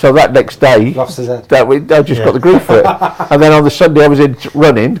 So that next day, Lost his head. I just got the grief for it. And then on the Sunday, I was in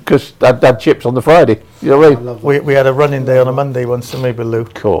running because I'd had chips on the Friday. You know what I mean? We had a running day on a Monday once, and maybe Lou.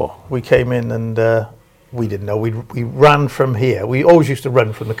 Cool. We came in and we didn't know. We ran from here. We always used to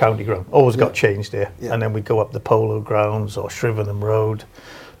run from the county ground. Always got changed there, and then we'd go up the Polo grounds or Shrivenham Road,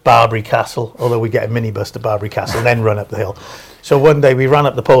 Barbary Castle. Although we get a minibus to Barbary Castle and then run up the hill. So one day we ran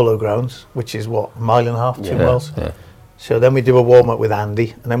up the Polo grounds, which is what, a mile and a half, 2 miles. Yeah. So then we do a warm up with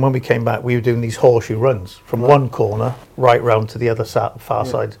Andy, and then when we came back, we were doing these horseshoe runs from one corner right round to the other far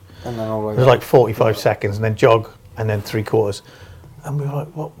side. And then all the way It was like 45 seconds, and then jog, and then 3/4. And we were like,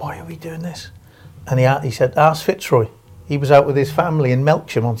 "What? Why are we doing this?" And he said, "Ask Fitzroy. He was out with his family in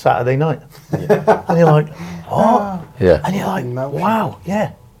Melksham on Saturday night." And you're like, "Oh, Yeah. And you're like, "Wow,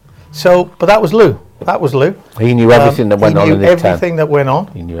 yeah." So, but that was Lou. That was Lou. He knew everything that went on in the town. Everything that went on.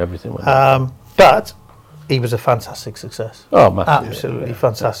 He knew everything went on. But he was a fantastic success. Oh, man. Absolutely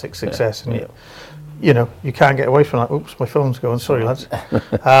fantastic success. And you know, you can't get away from that. Oops, my phone's going. Sorry, lads.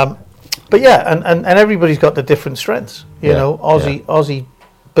 But yeah, and everybody's got the different strengths. You know, Ozzy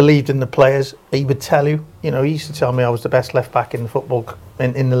believed in the players. He would tell you. You know, he used to tell me I was the best left back in the football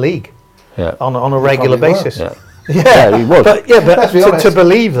in the league. Yeah. On a regular basis. Yeah. Yeah, he was. But Let's be to honest.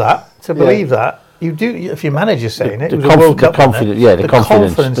 believe that, you do. If your manager's saying it, it was a World Cup. Confidence, the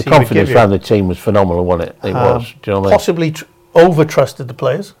confidence around the team was phenomenal, wasn't it? It was. Do you know what I mean? Possibly over trusted the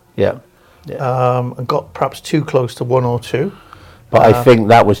players. Yeah. And got perhaps too close to one or two. But I think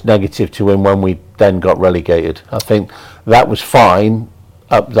that was negative to him when we then got relegated. I think that was fine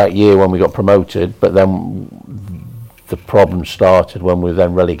up that year when we got promoted, but then the problem started when we were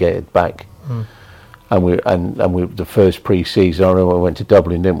then relegated back. And we the first pre-season, I remember we went to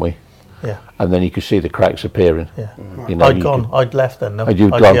Dublin, didn't we? Yeah. And then you could see the cracks appearing. Yeah. You know, I'd left then. No? I'd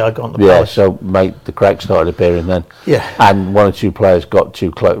gone. I'd gone to Yeah, Palace. so mate, the cracks started appearing then. Yeah. And one or two players got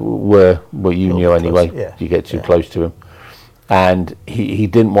too close. Were you knew anyway. close, yeah. You get too close to him, and he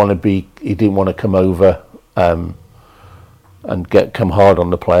didn't want to be. He didn't want to come over and come hard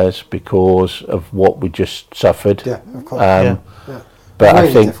on the players because of what we just suffered. Yeah, of course. But Really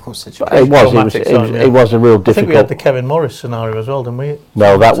I think difficult situation. it was a real difficult. I think we had the Kevin Morris scenario as well, didn't we?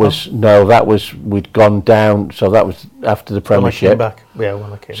 No, that was we'd gone down. So that was after the When I Premiership. came back. Yeah,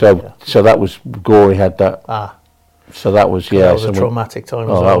 when I came back. So that was Gorey had that. So that was That was so a traumatic time.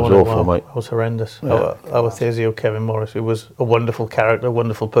 Oh, as that well, was wasn't it? awful, Wow, mate. That was horrendous. Our physio, Kevin Morris, who was a wonderful character, a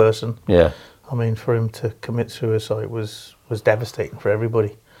wonderful person. Yeah. I mean, for him to commit suicide was devastating for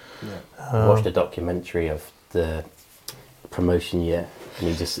everybody. I watched a documentary of the promotion year, and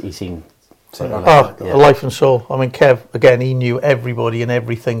he seemed Life and soul. I mean, Kev, again, he knew everybody and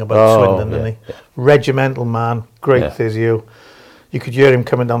everything about Swindon, didn't he? Yeah. Regimental man, great physio. You could hear him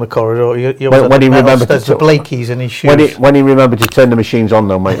coming down the corridor. When he remembered the Blakeys in his shoes. When he remembered to turn the machines on,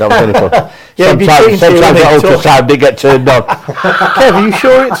 though, mate, that was only fun. Yeah, sometimes the ultrasound did get turned on. Kev, are you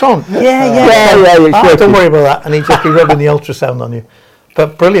sure it's on? Yeah. Don't worry about that. And he'd just be rubbing the ultrasound on you.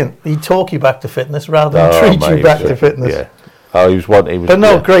 But brilliant. He'd talk you back to fitness rather than treat you back to fitness. Yeah. Oh, he was one. He was. But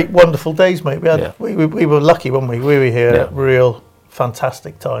no, great, wonderful days, mate. We were lucky, weren't we? We were here Yeah. at a real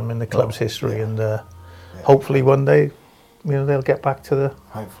fantastic time in the club's history, and hopefully one day, they'll get back to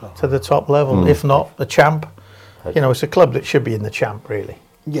the top level. If not, the champ. It's a club that should be in the champ, really.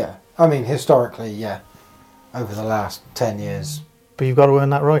 Yeah, I mean, historically, over the last 10 years. But you've got to earn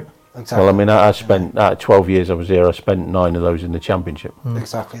that right. Exactly. Well, I mean, I spent, out of 12 years I was here, I spent 9 of those in the Championship.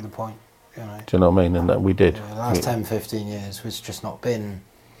 Exactly the point. You know. Do you know what I mean? And that we did. Yeah, the last 10, 15 years, it's just not been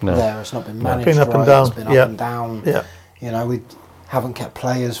No. there. It's not been managed Been up right. and down. It's been Yeah. up and down. Yeah. You know, we haven't kept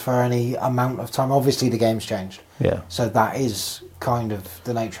players for any amount of time. Obviously, the game's changed. Yeah. So that is kind of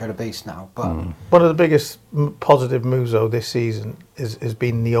the nature of the beast now. But One of the biggest positive moves though this season has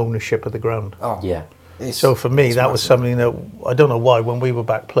been the ownership of the ground. Yeah. So for me, it's that was massive. something that I don't know why when we were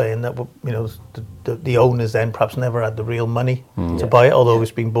back playing that you know the owners then perhaps never had the real money to buy it, although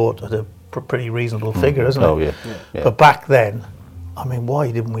it's been bought at a pretty reasonable figure, isn't it? Oh, yeah. Yeah. But back then, I mean,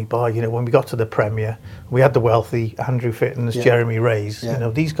 why didn't we buy? You know, when we got to the Premier, we had the wealthy Andrew Fittons, Yeah. Jeremy Rays. Yeah. You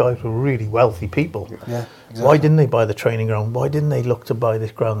know, these guys were really wealthy people. Yeah, exactly. Why didn't they buy the training ground? Why didn't they look to buy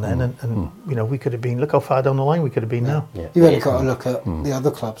this ground then? And you know, we could have been. Look how far down the line we could have been now. Yeah. You've only got to look at the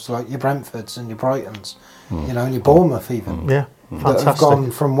other clubs like your Brentfords and your Brightons, you know, and your Bournemouth even. Yeah, That have fantastic.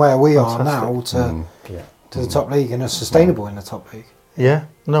 gone from where we are Fantastic. now Yeah. to the top league and are sustainable in the top league. Yeah,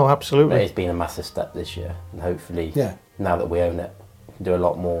 no, But absolutely. it's been a massive step this year, and hopefully, Yeah. now that we own it, we can do a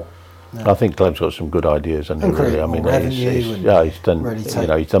lot more. I think Gleb's got some good ideas, and And create really, I mean, more revenue he's done, really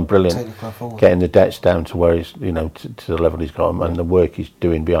he's done brilliant, take the club forward. getting the debts down to where he's, you know, to the level he's got 'em, and the work he's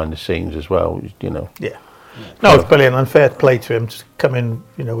doing behind the scenes as well. You know, Yeah. No, it's brilliant and fair play to him to come in.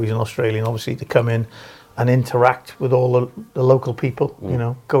 You know, he's an Australian, obviously, to come in and interact with all the local people. You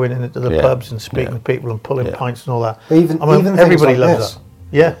know, going into the Yeah. pubs and speaking Yeah. to people and pulling Yeah. pints and all that. Even- I mean, even things everybody like loves this. that.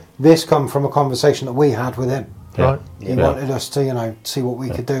 Yeah, This come from a conversation that we had with him. right. He wanted us to, you know, see what we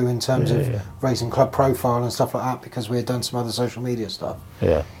could do in terms of raising club profile and stuff like that because we had done some other social media stuff.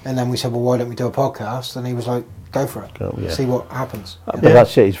 yeah. And then we said, well, why don't we do a podcast? And he was like, go for it. Go, yeah. See what happens. But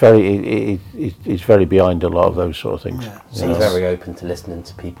that's it. He's very behind a lot of those sort of things. Yeah. So he's very open to listening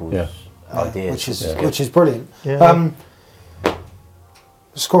to people's ideas. Which is brilliant. Yeah.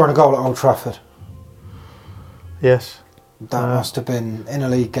 Scoring a goal at Old Trafford. Yes. That must have been in a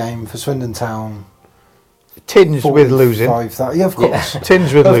league game for Swindon Town. Tinged with losing. 45,000. Yeah, of course.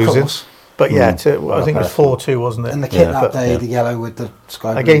 Tinged with Of losing. course. But yeah, I think it was 4-2, wasn't it? And the kit that But day, the yellow with the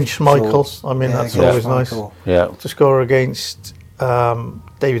sky blue against Schmeichel, shorts. I mean, Yeah, that's against always nice. Schmeichel. Yeah. To score against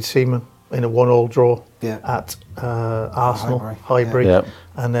David Seaman in a 1-1 draw Yeah. at Arsenal, Highbury. Highbury, Yeah.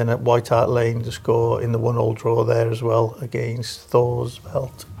 and then at White Hart Lane to score in the 1-1 draw there as well against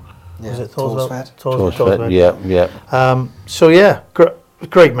Thorsveld. Yeah, Was it Thorsved. Thorsveld? Torsford, yeah. So yeah,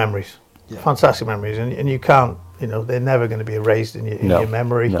 great memories, Yeah. fantastic memories, and you can't, you know, they're never going to be erased in your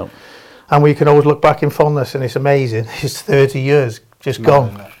memory. No. And we can always look back in fondness, and it's amazing. It's 30 years just gone.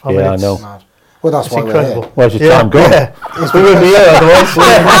 isn't it? I mean, Yeah, I it's- know. Mad. Well, that's It's why incredible. we're here. Where's the time gone? Yeah. We wouldn't be here otherwise.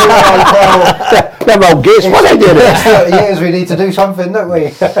 Them old gits, what they did it? 30 years we need to do something, don't we?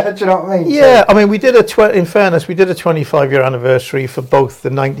 Do you know what I mean? Yeah, I mean, we did in fairness, we did a 25-year anniversary for both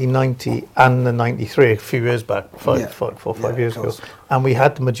the 1990 and the 93 a few years back, four or five years of ago. course. And we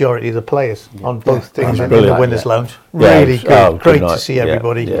had the majority of the players on both things in the brilliant, Winners' yeah. Lounge. Yeah, Really it was- good, oh, good great to night. see Yeah,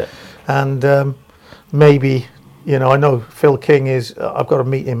 everybody. yeah. And maybe, you know, I know Phil King is, I've got to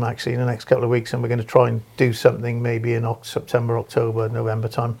meet him actually in the next couple of weeks, and we're going to try and do something maybe in September, October, November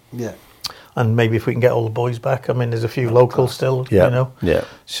time. Yeah. And maybe if we can get all the boys back. I mean, there's a few locals still, Yeah, you know. yeah.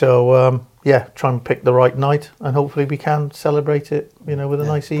 So, yeah, try and pick the right night, and hopefully we can celebrate it, you know, with a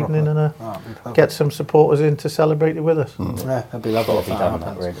nice evening and That'd be perfect. get some supporters in to celebrate it with us. Yeah, that'd be lovely Got if to be that done that,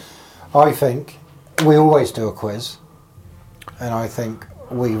 happens. really. I think we always do a quiz, and I think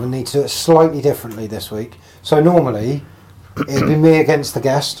we will need to do it slightly differently this week. So normally it'd be me against the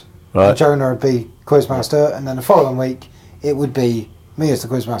guest, Right. and Jonah would be quizmaster, and then the following week it would be me as the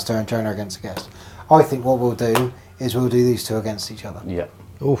quizmaster and Jonah against the guest. I think what we'll do is we'll do these two against each other. Yeah.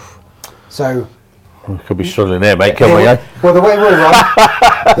 Oof. So We could be struggling there, mate, can we? well, well, the way we'll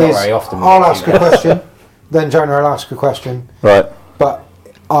run is very often we I'll do ask a question, then Jonah will ask a question, Right. but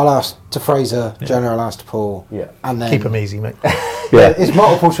I'll ask to Fraser, Jonah will ask to Paul, Yeah. and then Keep them easy, mate. Yeah. it's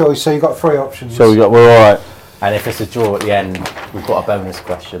multiple choice, so you've got 3 options. So we're all right. And if it's a draw at the end, we've got a bonus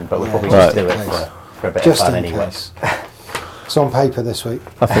question, but we'll Yeah. probably Right. just do it for a bit just of fun in anyway. case. It's on paper this week.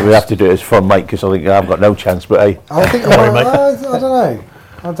 I think we have to do it as fun, mate, because I think I've got no chance. But hey, I think worry, mate. I don't know.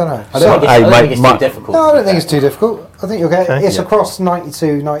 I don't know. I So- don't think Hey, it's, I don't mate, think it's my- too difficult. no, I to don't be think it's fair. too difficult. I think you'll get Okay. it's Yeah. across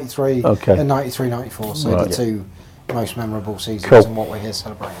 92, 93 Okay. and 93, 94. So Right. the 2 most memorable seasons Cool. and what we're here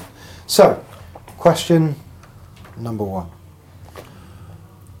celebrating. So, question number 1.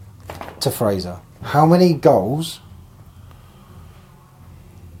 To Fraser. How many goals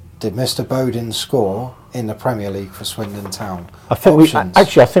did Mr. Bowden score in the Premier League for Swindon Town? I think Options.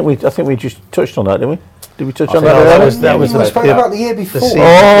 I think we just touched on that, didn't we? Did we touch I on think that that earlier? was- that was we the- spoke yeah. about the year before. season.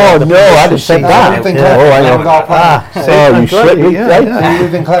 Oh, no, I didn't say that. You've been Yeah. clever. Oh, I You know. haven't got a plan. Oh, you slipped me. yeah, eh? yeah.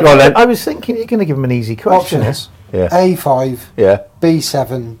 You've been Go on clever. then. I was thinking you're going to give him an easy question. Options: Yeah. A5, Yeah.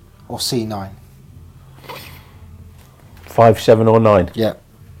 B7, or C9. 5, 7 or 9? Yeah.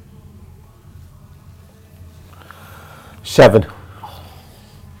 7.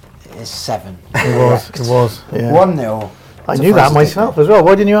 It is 7. It was. Yeah. 1-0. I to knew that Fraser myself Digby. as well.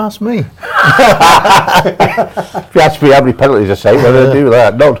 Why didn't you ask me? If you ask me how many penalties I say, whether I do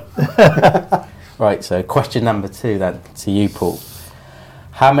that, none. Right, so question number 2 then to you, Paul.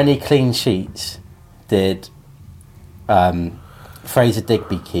 How many clean sheets did Fraser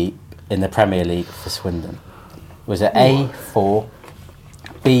Digby keep in the Premier League for Swindon? Was it A4,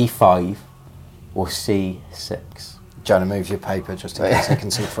 B5, or C6? Jonah, move your paper just in case I can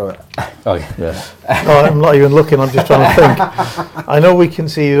see through it. Oh, yeah. Yeah. No, I'm not even looking. I'm just trying to think. I know we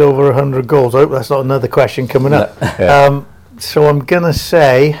conceded over 100 goals. I hope that's not another question coming up. Yeah. So I'm going to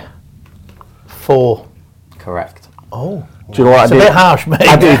say 4. Correct. Oh. Do you know what It's I a did? bit harsh, mate.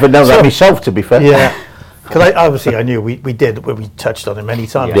 I didn't even know that myself, to be fair. Yeah. Because obviously I knew we touched on it many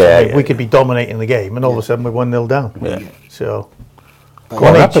times. Yeah, I mean, yeah, we could be dominating the game and all of a sudden we're 1-0 down. Yeah. So, Well,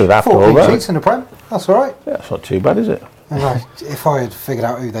 I'm happy with that for 4 all clean that. sheets in the Prem. That's all right. Yeah, it's not too bad, is it? And if I had figured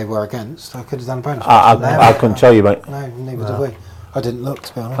out who they were against, I could have done a bonus. I couldn't tell you, mate. No, neither did we. I didn't look,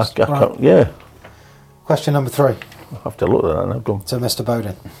 to be I honest. can't, yeah, Question number 3 I'll have to look at that now. Go on. to Mr.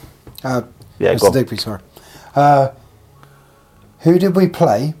 Bowden. Yeah, go Mr. on. Digby, sorry. Who did we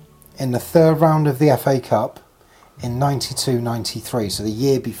play in the 3rd round of the FA Cup in 92-93, so the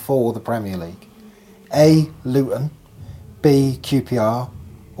year before the Premier League? A. Luton, B. QPR,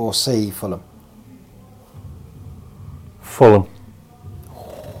 or C. Fulham? Fulham.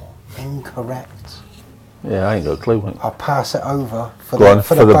 Incorrect. Yeah, I ain't got a clue, mate. I'll pass it over for Go on,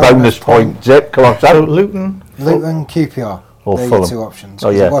 for the bonus point. Zip, come on, so Sam. Luton. Luton, QPR. Or They're Fulham. your 2 options. Oh,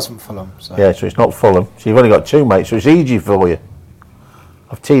 'cause yeah. It wasn't Fulham. So. Yeah, so it's not Fulham. So you've only got 2, mate, so it's easy for you.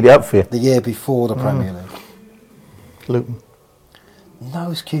 I've teed it up for you. The year before the Premier League. Luton.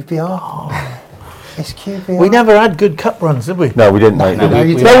 No, it's QPR. It's QPR. We never had good cup runs, did we? No, we didn't, mate. no, did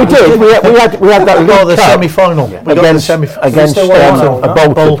we? you No, we did. We had that We got the League Cup semi-final. We got the against semi-final. still won one,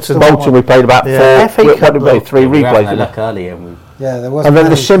 no? Bolton. Bolton. We played about Yeah. 4. FA What Cup, did we play? though. 3 We were having replays. a didn't look earlier. And Yeah, there we? was. And then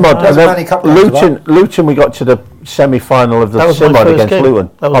the Simod, and then Luton, we got to the semi-final of the That was my Simod first against game. Luton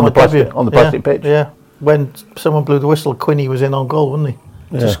That was on my the plastic debut. on the plastic pitch. Yeah, when someone blew the whistle, Quinny was in on goal, wasn't he?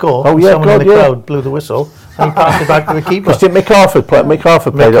 To Yeah. score. Oh, yeah, someone God, in the yeah. crowd blew the whistle and he passed it back to the keeper. Because did MacArthur play? MacArthur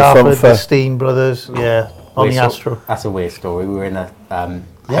played up front MacArthur, for. the Steen brothers, yeah, on the Astro. That's a weird story. We were in a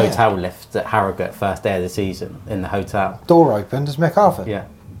hotel lift at Harrogate, first day of the season, in the hotel. Door opened as MacArthur. Yeah.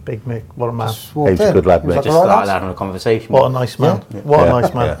 Big Mick, what a man. Just walked He's a in. good lad, He was mate. like, Just "All right, started lads." having a conversation. What a with him. nice man. Yeah. What a Yeah,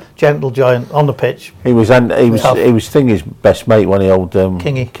 nice man. yeah. Gentle giant on the pitch. He was Thingy's best mate, one of the old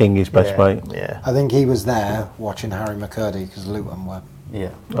Kingy. Kingy's best yeah, mate. Yeah. I think he was there watching Harry McCurdy because Luton were Yeah.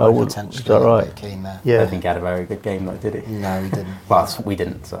 Oh, is potentially that a right? bit keen there. I Yeah. don't think he had a very good game, though, did he? No, he didn't. Well, we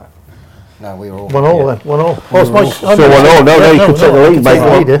didn't, so. No, we were all. 1-all then. 1-all. Oh, it's my. So 1-0. No, you could take the lead, mate. take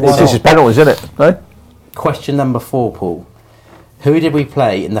the lead, yeah. This is penalties, isn't it? No? Question number 4, Paul. Who did we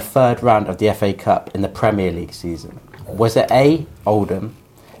play in the 3rd round of the FA Cup in the Premier League season? Was it A. Oldham,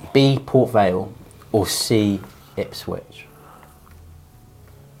 B. Port Vale, or C. Ipswich?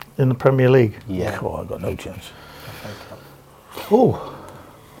 In the Premier League. Yeah. Oh, I got no chance. Oh,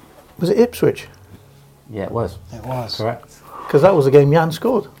 was it Ipswich? Yeah, it was. It was. Correct. Because that was the game Jan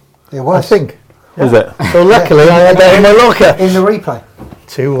scored. It was. I think. Was it? So luckily I had that in my locker. In the replay.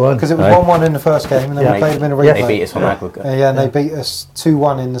 2-1. Because it was Right. 1-1 in the first game and then Yeah. we played them in a Yeah. replay. They beat us on aggregate. Yeah, and they beat us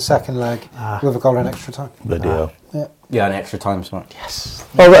 2-1 in the second leg with a goal in extra time. Bloody hell. Yeah. Yeah, an extra time slot.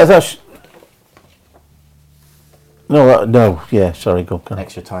 Oh, that's. No, yeah, sorry, go on.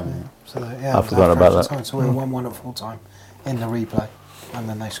 Extra time. So yeah, I forgot about that. Time, so we were 1-1 at full time in the replay, and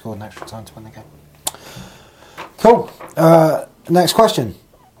then they scored an extra time to win the game. Cool. Next question: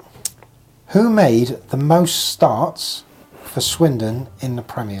 who made the most starts for Swindon in the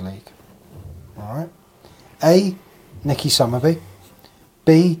Premier League? All right. A. Nicky Summerby,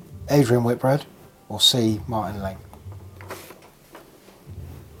 B. Adrian Whitbread, or C. Martin Lang?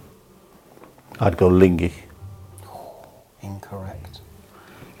 I'd go Lingy. Incorrect.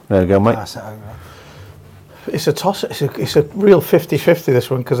 There you go, mate. Pass it over. It's a toss. It's a real 50-50 this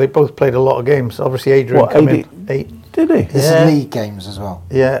one because they both played a lot of games. Obviously, Adrian What, came 80? in 8. Did he? This Yeah. is league games as well.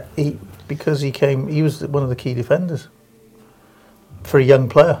 Yeah, because he came. He was one of the key defenders for a young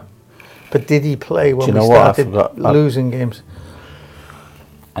player. But did he play when Do you we know what? I started forgot. losing games?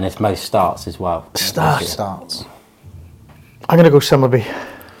 And it's most starts as well. Starts. Starts. I'm going to go Summerby.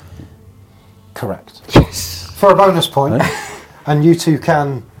 Correct. For a bonus point, and you two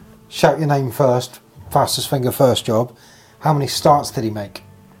can shout your name first, fastest finger first job, how many starts did he make?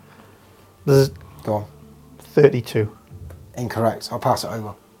 There's Go on. 32. Incorrect. I'll pass it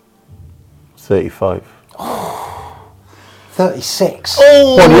over. 35. 36.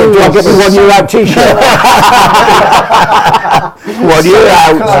 Oh, do I get me 1 year out t-shirt? 1 year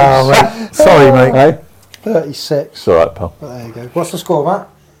out. Oh, mate. Sorry, mate. Hey? 36. It's all right, pal. But there you go. What's the score, Matt?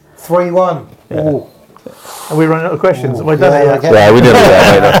 3-1. Ooh. Are we running out of questions? Have I done it yet? Yeah, we did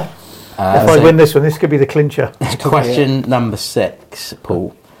it later. If I win this one, this could be the clincher. Question number 6,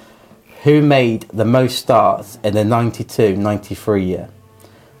 Paul. Who made the most starts in the 92-93 year?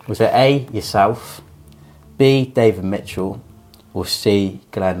 Was it A, yourself, B, David Mitchell, or C,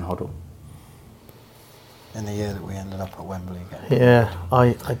 Glenn Hoddle? In the year that we ended up at Wembley again. Yeah,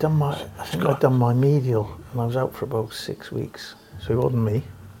 I think I'd done my medial and I was out for about 6 weeks. So it wasn't me.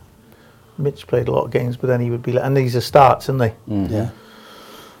 Mitch played a lot of games, but then he would be and these are starts, aren't they? Mm-hmm. Yeah.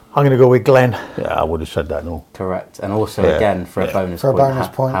 I'm going to go with Glenn. Yeah, I would have said that, no. Correct. And also, again, for a bonus For a point, bonus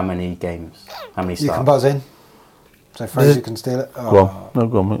point. how many games? How many You starts? can buzz in. So Fraser can steal it. Go on. No,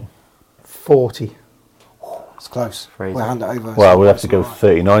 go on, mate. 40. It's close. Fraser. We'll hand it over. Well, we'll have to go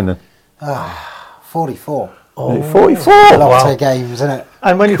 39 then. 44. Oh, 44? A lot Wow. of games, isn't it?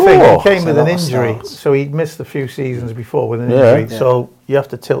 And when you Cool. think he It's came a with lot an of injury, starts. so he'd missed a few seasons before with an Yeah. injury, so you have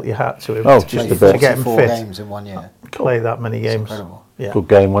to tilt your hat to him Oh, to, just to a bit. get him 44 fit, games in 1 year. play that many games. Incredible. Yeah. Good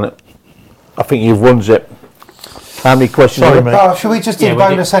game, wasn't it? I think you've won it. How many questions? Sorry, have we- mate. Oh, should we just do Yeah, the we do.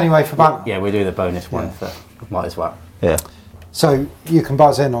 bonus anyway for banter? Yeah, we do the bonus one for. Might as well. Yeah. So you can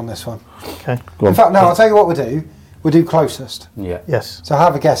buzz in on this one. Okay. Go on. In fact, no, I'll tell you what we'll do. We'll do closest. Yeah. Yes. So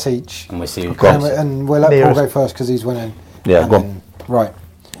have a guess each. And we'll see who And, gets it. and we'll let Nearest. Paul go first because he's winning. Yeah, And go on. then- Right.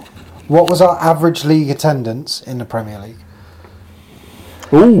 What was our average league attendance in the Premier League?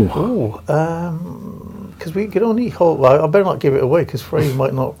 Ooh. Because we could only hold. Well, I better not give it away because Fraser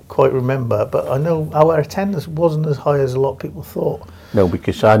might not quite remember. But I know our attendance wasn't as high as a lot of people thought. No,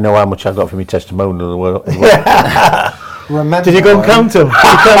 because I know how much I got from your testimonial. Remember, Did you go and though- count them? Did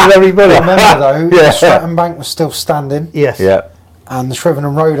you count everybody? Remember though, Yeah. Stratton Bank was still standing, Yes. Yeah. and the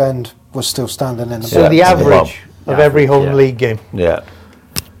Shrivenham Road end was still standing in the So Yeah. the Yeah. average of every home yeah. league game, Yeah.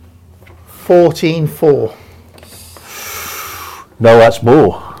 14-4. No, that's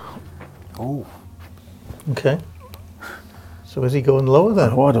more. Oh, Okay. So is he going lower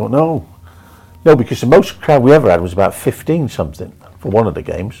then? Oh, I don't know. No, because the most crowd we ever had was about 15 something for one of the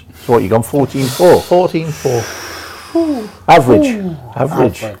games. So what, you gone 14-4? 14-4. Average.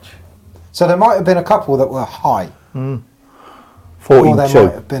 Average. so there might have been a couple that were high, or there 14-2. might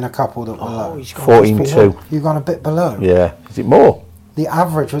have been a couple that were low. 14-2. You've gone a bit below. Yeah. Is it more? The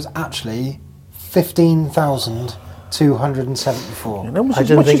average was actually 15,274. No, was I it as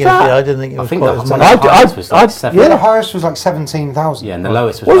didn't much think as it. that? I didn't think it I was think quite the as one much. of the highest was like 7. Yeah, yeah. the highest was like 17,000. Yeah, and the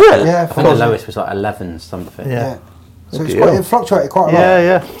lowest was, Was like, it? Yeah, I think the was it? lowest was like 11 something. Yeah. So it's Okay, quite, yeah. it fluctuated quite a lot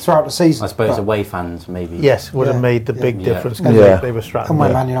Yeah. throughout the season. I suppose but- away fans maybe. Yes, would have Yeah. made the Yeah. big Yeah. difference because Yeah. they were Stratton. And when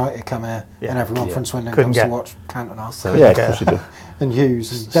Yeah. Man United come here Yeah. and everyone Yeah. from Swindon Couldn't comes to get- watch Cantona So Yeah, of course you do. and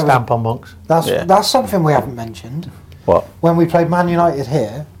Hughes. And there was- Stamp on monks. Yeah. That's something we haven't mentioned. What? When we played Man United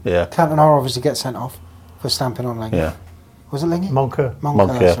here, Yeah. Cantona obviously gets sent off for stamping on Lingy. Yeah. Was it Lingy? Monker.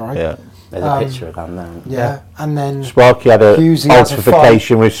 Monker, sorry. Yeah. there's a picture of them there. Yeah. And then Sparky had a Hughes, he had to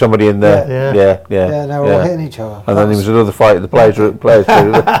altercation with somebody in there. Yeah. Yeah. Yeah. yeah, they were all hitting each other. And then there was another fight at the players.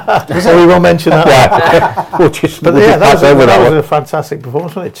 So we won't mention that. Yeah. we'll just, But we'll yeah, just that pass over was that a one. fantastic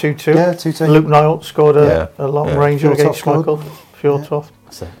performance, wasn't it? 2-2. Yeah, 2-2. Luke Niall scored a long Yeah. ranger Fjordtoft against scored. Schmeichel. Fjordtoft.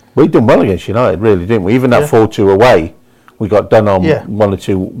 So, We done well against United, really, didn't we? Even that Yeah. 4-2 away, we got done on Yeah. one or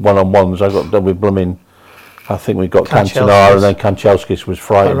two one-on-ones. I got done with blooming. I think we got Kanchelskis. Cantonara, and then Kanchelskis was I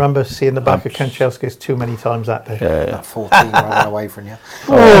frightened. remember seeing the back of Kanchelskis too many times that day. Yeah. That 14 running away from you.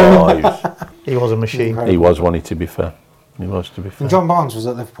 Oh, He was a machine. he was one, to be fair. He was, to be fair. And John Barnes was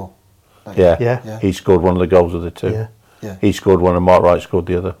at Liverpool. Yeah. Yeah. Yeah. He scored one of the goals of the two. Yeah. Yeah. He scored one and Mark Wright scored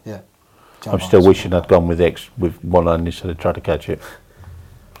the other. Yeah. John I'm still Barnes. wishing I'd gone with one hand instead of trying to catch it.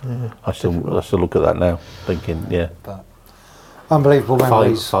 I still look at that now, thinking, yeah. But unbelievable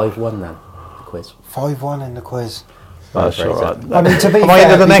memories. 5-1 then, the quiz. 5-1 in the quiz. That's Fraser. all right. I mean, to be Am I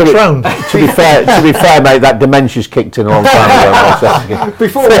into the fair, next round? To be fair, mate, that dementia's kicked in a long time ago.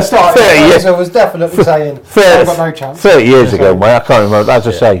 before we started, 30 years. Fraser was definitely saying, I've got no chance. 30 years ago, mate, I can't remember. As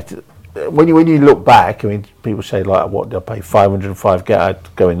I say, when you look back, I mean, people say, like, what, did I pay 505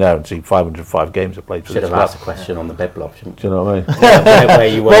 I'd go in there and see 505 games I played for Should this have asked a club. question on the bid block, shouldn't Do you know what I mean? you? Where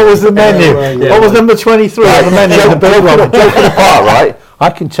you were. What was the menu? Yeah. What was number 23 on the menu? Joking apart, right? I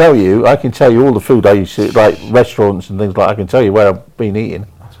can tell you all the food I used to, like restaurants and things like. I can tell you where I've been eating.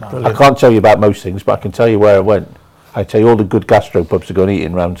 I can't tell you about most things, but I can tell you where I went. I tell you all the good gastropubs are going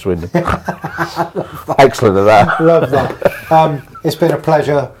eating round Swindon. Excellent at that. Love that. It's been a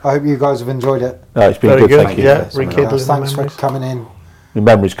pleasure. I hope you guys have enjoyed it. No, it's been Very good. Thank you. Yeah, rekindling Thanks the for memories. coming in. My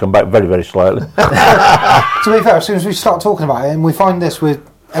memories come back very, very slightly. To be fair, as soon as we start talking about it, and we find this with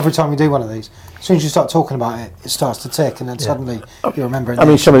every time we do one of these, as soon as you start talking about it, it starts to tick, and then suddenly you remember it. I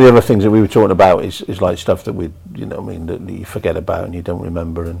mean, some of the other things that we were talking about is like stuff that we, that you forget about and you don't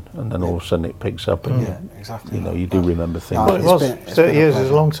remember, and then all of a sudden it picks up, and exactly. you do remember things. Well, it was. It's 30 been a years is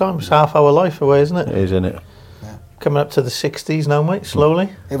pleasure. a long time. It's half our life away, isn't it? It is, isn't it? Coming up to the 60s now, mate, slowly.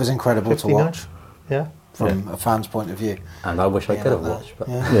 It was incredible to 59. watch Yeah. from a fan's point of view. And I wish I could have like that. watched. But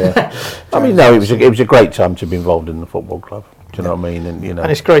Yeah. I mean, no, it was a great time to be involved in the football club. Do you know what I mean? And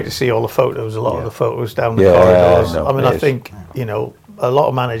And it's great to see all the photos, a lot of the photos down the Yeah, corridors. no, I mean, it I is. think, a lot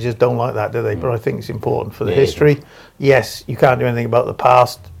of managers don't like that, do they? But I think it's important for the history. Yes, you can't do anything about the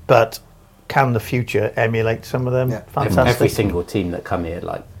past, but can the future emulate some of them? Yeah. Fantastic. every single team that come here,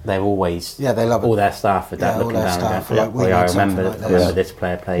 like they're always Yeah, they love it. all their staff are Yeah, all looking their down staff going, are like, we need I something remember, like I this." remember this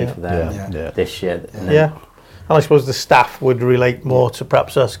player played Yeah. for them Yeah. this year. And then- Yeah. And I suppose the staff would relate more to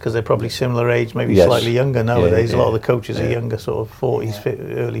perhaps us because they're probably similar age, maybe Yes. slightly younger nowadays. Yeah, A lot of yeah. the coaches are younger, sort of 40s,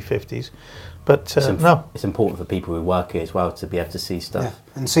 early 50s. But no, It's important for people who work here as well to be able to see stuff. Yeah,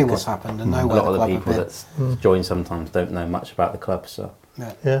 and see what's happened and know A where lot the of the club people have been. that join sometimes don't know much about the club, so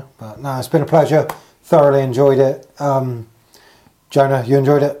yeah. But no, it's been a pleasure. Thoroughly enjoyed it. Jonah, you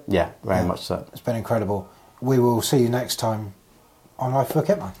enjoyed it? yeah, very much so. It's been incredible. We will see you next time on Life of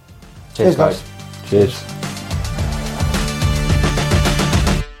a Kitman. Cheers, guys. Cheers.